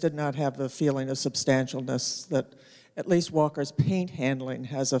they just did not have the feeling of substantialness that at least Walker's paint handling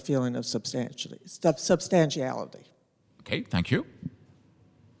has a feeling of substantiality. Okay, thank you.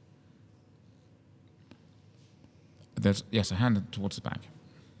 There's, yes, a hand towards the back.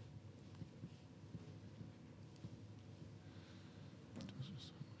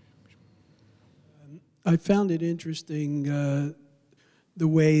 I found it interesting the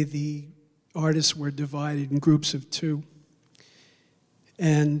way the artists were divided in groups of 2,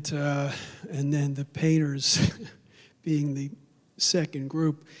 and then the painters being the second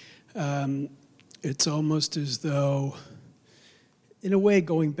group. It's almost as though, in a way,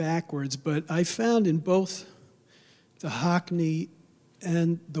 going backwards. But I found in both the Hockney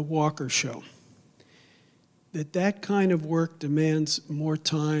and the Walker show that kind of work demands more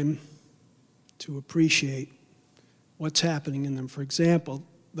time to appreciate what's happening in them. For example,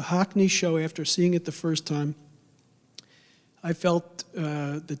 the Hockney show, after seeing it the first time, I felt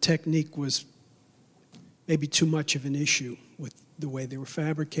the technique was maybe too much of an issue with the way they were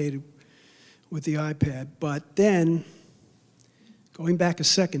fabricated with the iPad. But then, going back a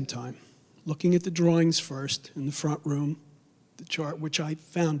second time, looking at the drawings first in the front room, the chart, which I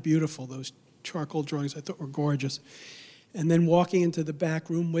found beautiful, those charcoal drawings I thought were gorgeous, and then walking into the back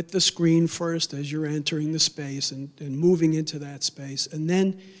room with the screen first as you're entering the space and moving into that space, and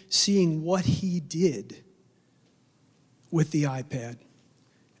then seeing what he did with the iPad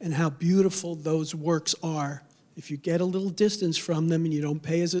and how beautiful those works are if you get a little distance from them and you don't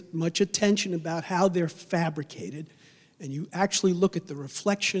pay as much attention about how they're fabricated, and you actually look at the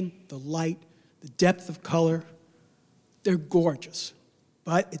reflection, the light, the depth of color. They're gorgeous.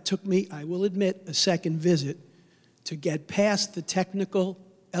 But it took me, I will admit, a second visit to get past the technical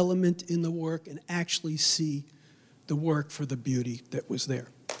element in the work and actually see the work for the beauty that was there.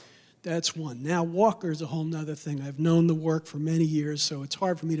 That's one. Now, Walker's a whole nother thing. I've known the work for many years, so it's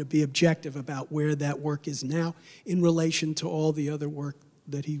hard for me to be objective about where that work is now in relation to all the other work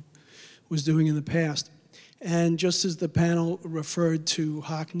that he was doing in the past. And just as the panel referred to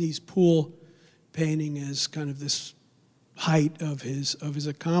Hockney's pool painting as kind of this height of his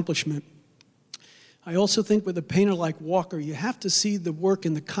accomplishment, I also think with a painter like Walker, you have to see the work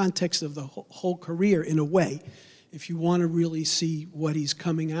in the context of the whole career in a way, if you want to really see what he's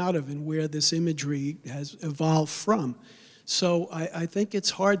coming out of and where this imagery has evolved from. So I think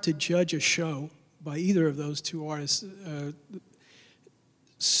it's hard to judge a show by either of those two artists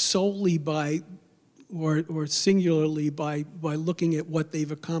solely by, or singularly by looking at what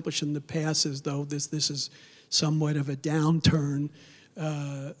they've accomplished in the past, as though this is somewhat of a downturn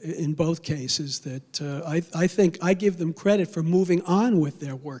in both cases. That I think I give them credit for moving on with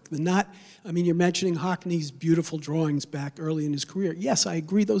their work. You're mentioning Hockney's beautiful drawings back early in his career. Yes, I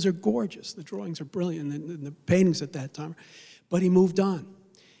agree, those are gorgeous. The drawings are brilliant, and the paintings at that time. But he moved on.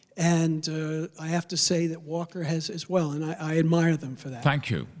 And I have to say that Walker has as well, and I admire them for that.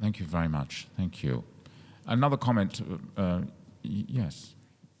 Thank you. Thank you very much. Thank you. Another comment, yes.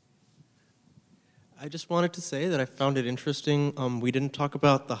 I just wanted to say that I found it interesting. We didn't talk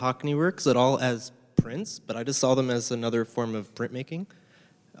about the Hockney works at all as prints, but I just saw them as another form of printmaking.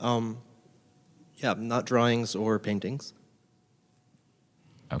 Not drawings or paintings.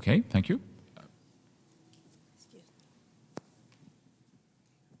 Okay, thank you.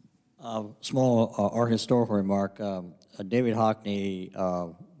 Small art historical remark. David Hockney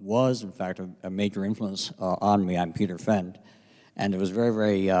was, in fact, a major influence on me. I'm Peter Fend, and it was very,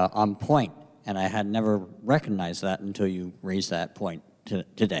 very on point. And I had never recognized that until you raised that point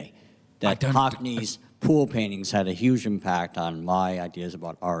today. That Hockney's pool paintings had a huge impact on my ideas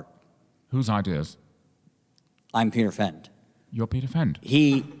about art. Whose ideas? I'm Peter Fend. You're Peter Fend?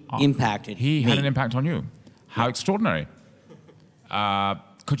 He impacted me. He had an impact on you. How extraordinary.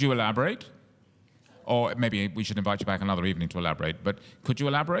 Could you elaborate? Or maybe we should invite you back another evening to elaborate. But could you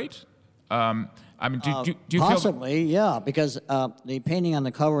elaborate? Do you possibly, yeah, because the painting on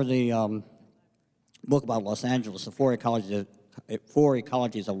the cover of the book about Los Angeles, the four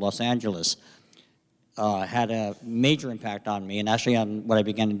ecologies of Los Angeles, had a major impact on me, and actually on what I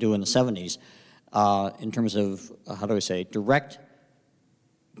began to do in the 70s, in terms of, direct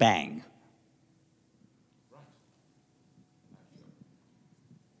bang.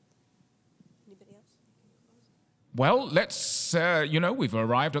 Well, let's, we've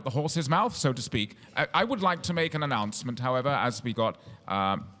arrived at the horse's mouth, so to speak. I would like to make an announcement, however, as we got,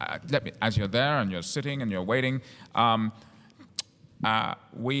 as you're there and you're sitting and you're waiting,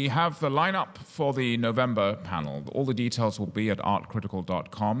 we have the lineup for the November panel. All the details will be at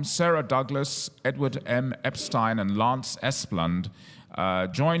artcritical.com. Sarah Douglas, Edward M. Epstein, and Lance Esplund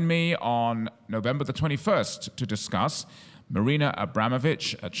join me on November the 21st to discuss Marina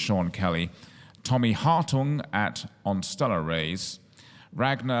Abramovich at Sean Kelly, Tommy Hartung at On Stellar Rays,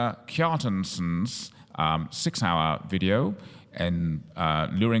 Ragnar Kjartansen's 6-hour video in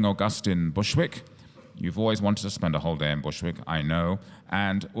Luring Augustin Bushwick. You've always wanted to spend a whole day in Bushwick, I know.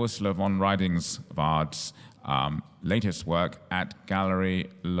 And Ursula von Reidingsvard's latest work at Gallery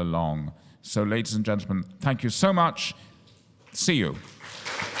Lelong. So, ladies and gentlemen, thank you so much. See you.